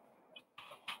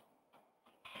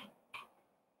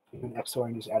 an XOR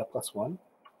and use add a +1,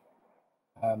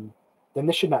 then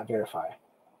this should not verify.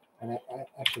 And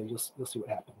actually, you'll see what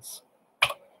happens.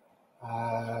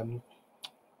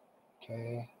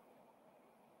 Okay.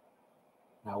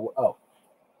 Now,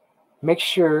 make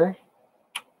sure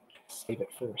save it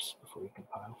first before you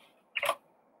compile.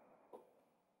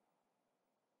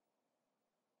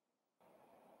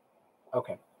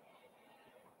 Okay.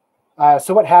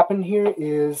 So what happened here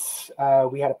is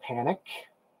we had a panic.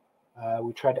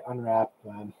 We tried to unwrap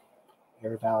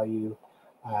error value.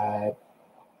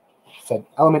 Said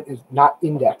element is not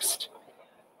indexed.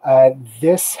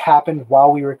 This happened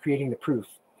while we were creating the proof.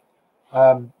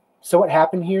 So what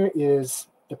happened here is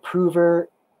the prover,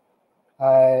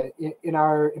 in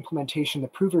our implementation, the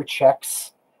prover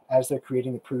checks as they're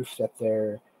creating the proof that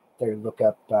their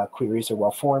lookup queries are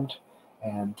well formed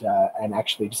and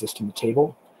actually exist in the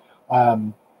table.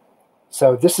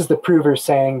 So this is the prover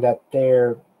saying that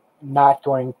they're not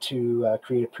going to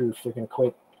create a proof. They're going to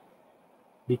quit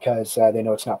because they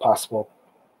know it's not possible,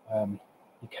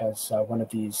 because one of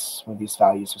these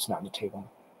values was not in the table.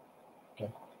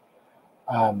 Okay.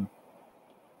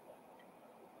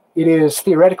 It is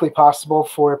theoretically possible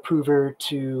for a prover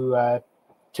to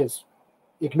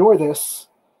ignore this,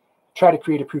 try to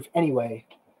create a proof anyway.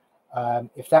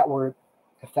 If that would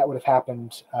have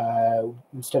happened,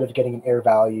 instead of getting an error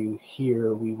value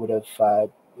here, we would have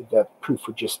the proof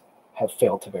would just have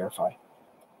failed to verify.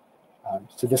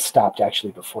 So this stopped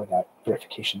actually before that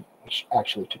verification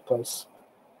actually took place.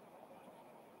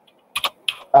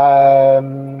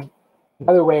 Another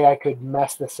way I could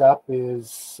mess this up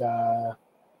is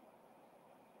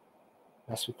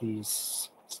mess with these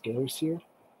scalars here.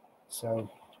 So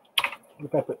what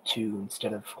if I put 2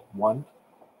 instead of 1?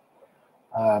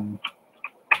 And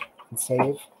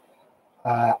save.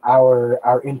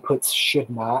 Our inputs should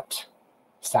not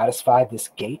satisfy this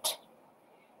gate.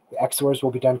 The XORs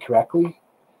will be done correctly,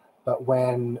 but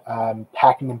when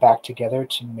packing them back together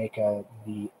to make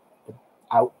the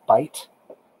out byte,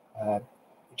 it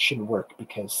shouldn't work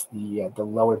because the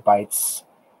lower bytes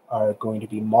are going to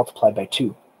be multiplied by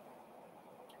 2.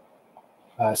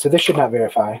 So this should not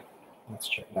verify. Let's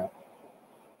check it out.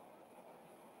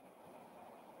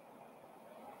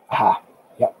 Aha,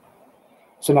 yep.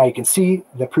 So now you can see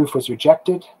the proof was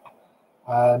rejected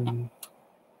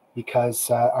because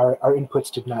our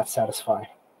inputs did not satisfy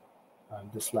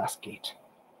this last gate.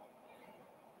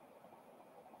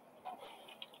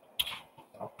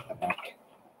 I'll put that back.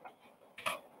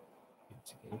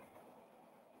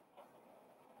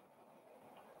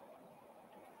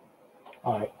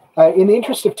 All right. In the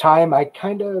interest of time, I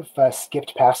kind of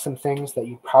skipped past some things that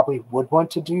you probably would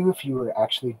want to do if you were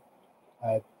actually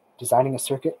designing a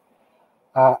circuit.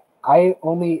 I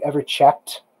only ever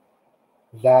checked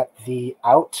that the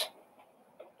out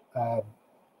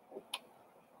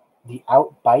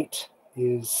byte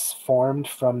is formed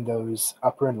from those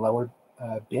upper and lower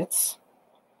bits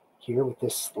here with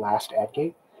this last add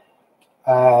gate.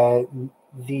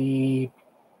 The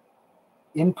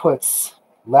inputs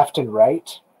left and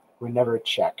right were never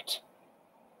checked.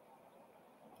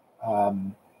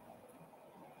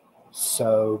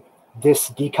 So this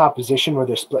decomposition where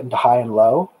they're split into high and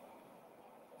low,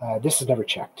 this is never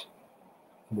checked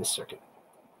in this circuit.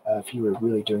 If you were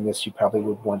really doing this, you probably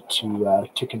would want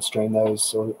to constrain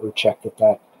those or check that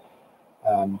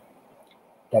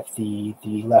the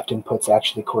left inputs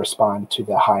actually correspond to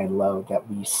the high and low that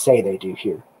we say they do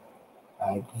here.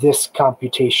 This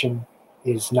computation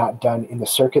is not done in the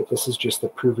circuit. This is just the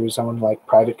prover's own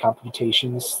private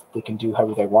computations. They can do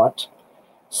however they want.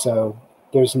 So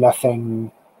there's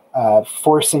nothing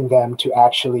forcing them to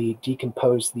actually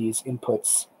decompose these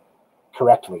inputs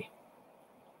correctly.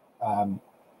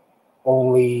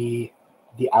 Only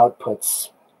the outputs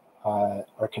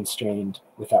are constrained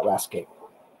with that last gate.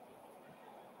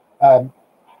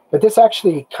 But this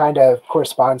actually kind of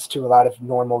corresponds to a lot of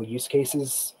normal use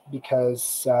cases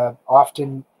because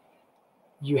often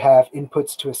you have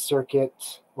inputs to a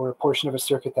circuit or a portion of a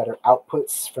circuit that are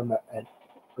outputs from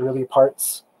earlier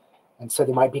parts. And so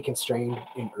they might be constrained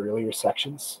in earlier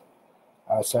sections.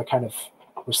 So I kind of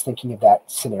was thinking of that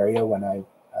scenario when I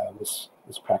was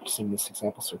practicing this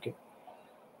example circuit.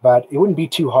 But it wouldn't be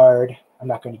too hard. I'm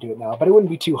not going to do it now, but it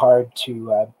wouldn't be too hard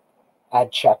to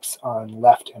add checks on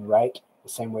left and right the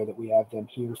same way that we have them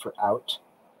here for out,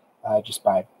 just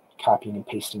by copying and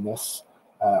pasting this.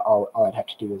 All I'd have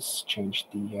to do is change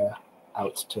the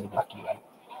outs to left and right.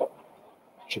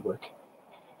 Should work.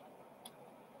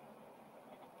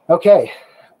 Okay,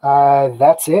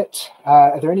 that's it.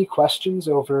 Are there any questions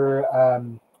over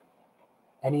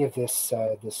any of this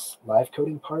this live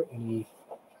coding part? Any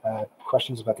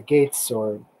questions about the gates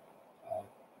or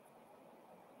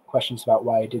questions about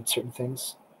why I did certain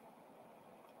things.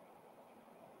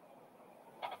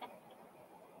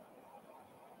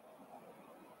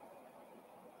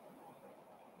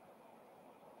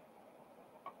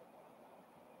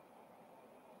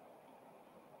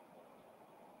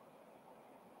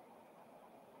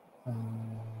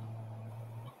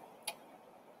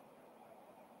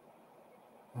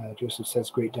 Joseph says,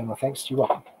 great demo, thanks. You're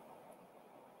welcome.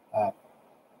 A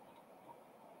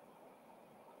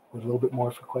little bit more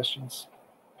for questions.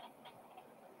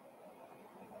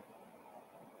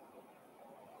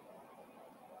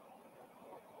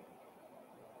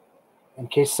 In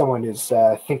case someone is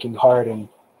thinking hard and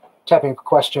typing a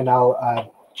question,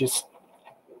 I'll just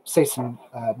say some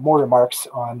more remarks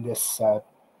on this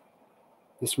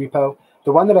this repo.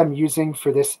 The one that I'm using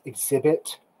for this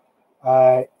exhibit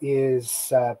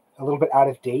is a little bit out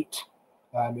of date.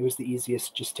 It was the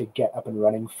easiest just to get up and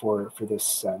running for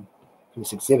this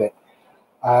exhibit.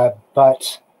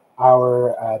 But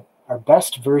our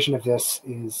best version of this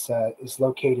is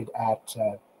located at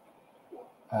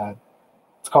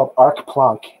it's called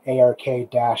ArkPlonk,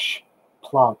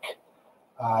 ARK-Plonk,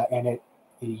 and it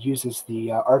uses the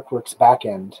ArcWorks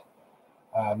backend.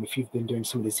 If you've been doing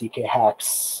some of the ZK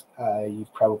hacks,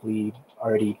 you've probably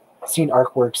already seen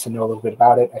ArcWorks and know a little bit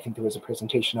about it. I think there was a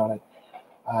presentation on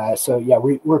it. So yeah,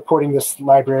 we're porting this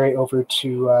library over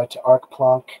to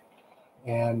ArkPlonk,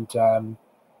 and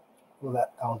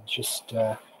I'll just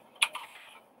give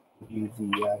you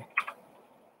the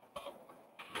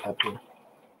tab here.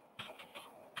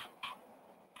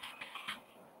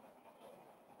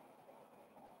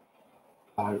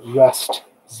 Rust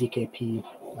ZKP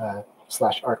 /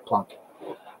 ArkPlonk.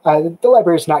 The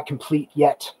library is not complete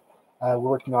yet. We're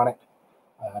working on it,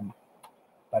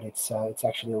 but it's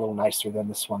actually a little nicer than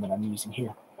this one that I'm using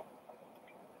here.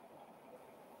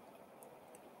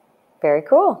 Very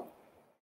cool.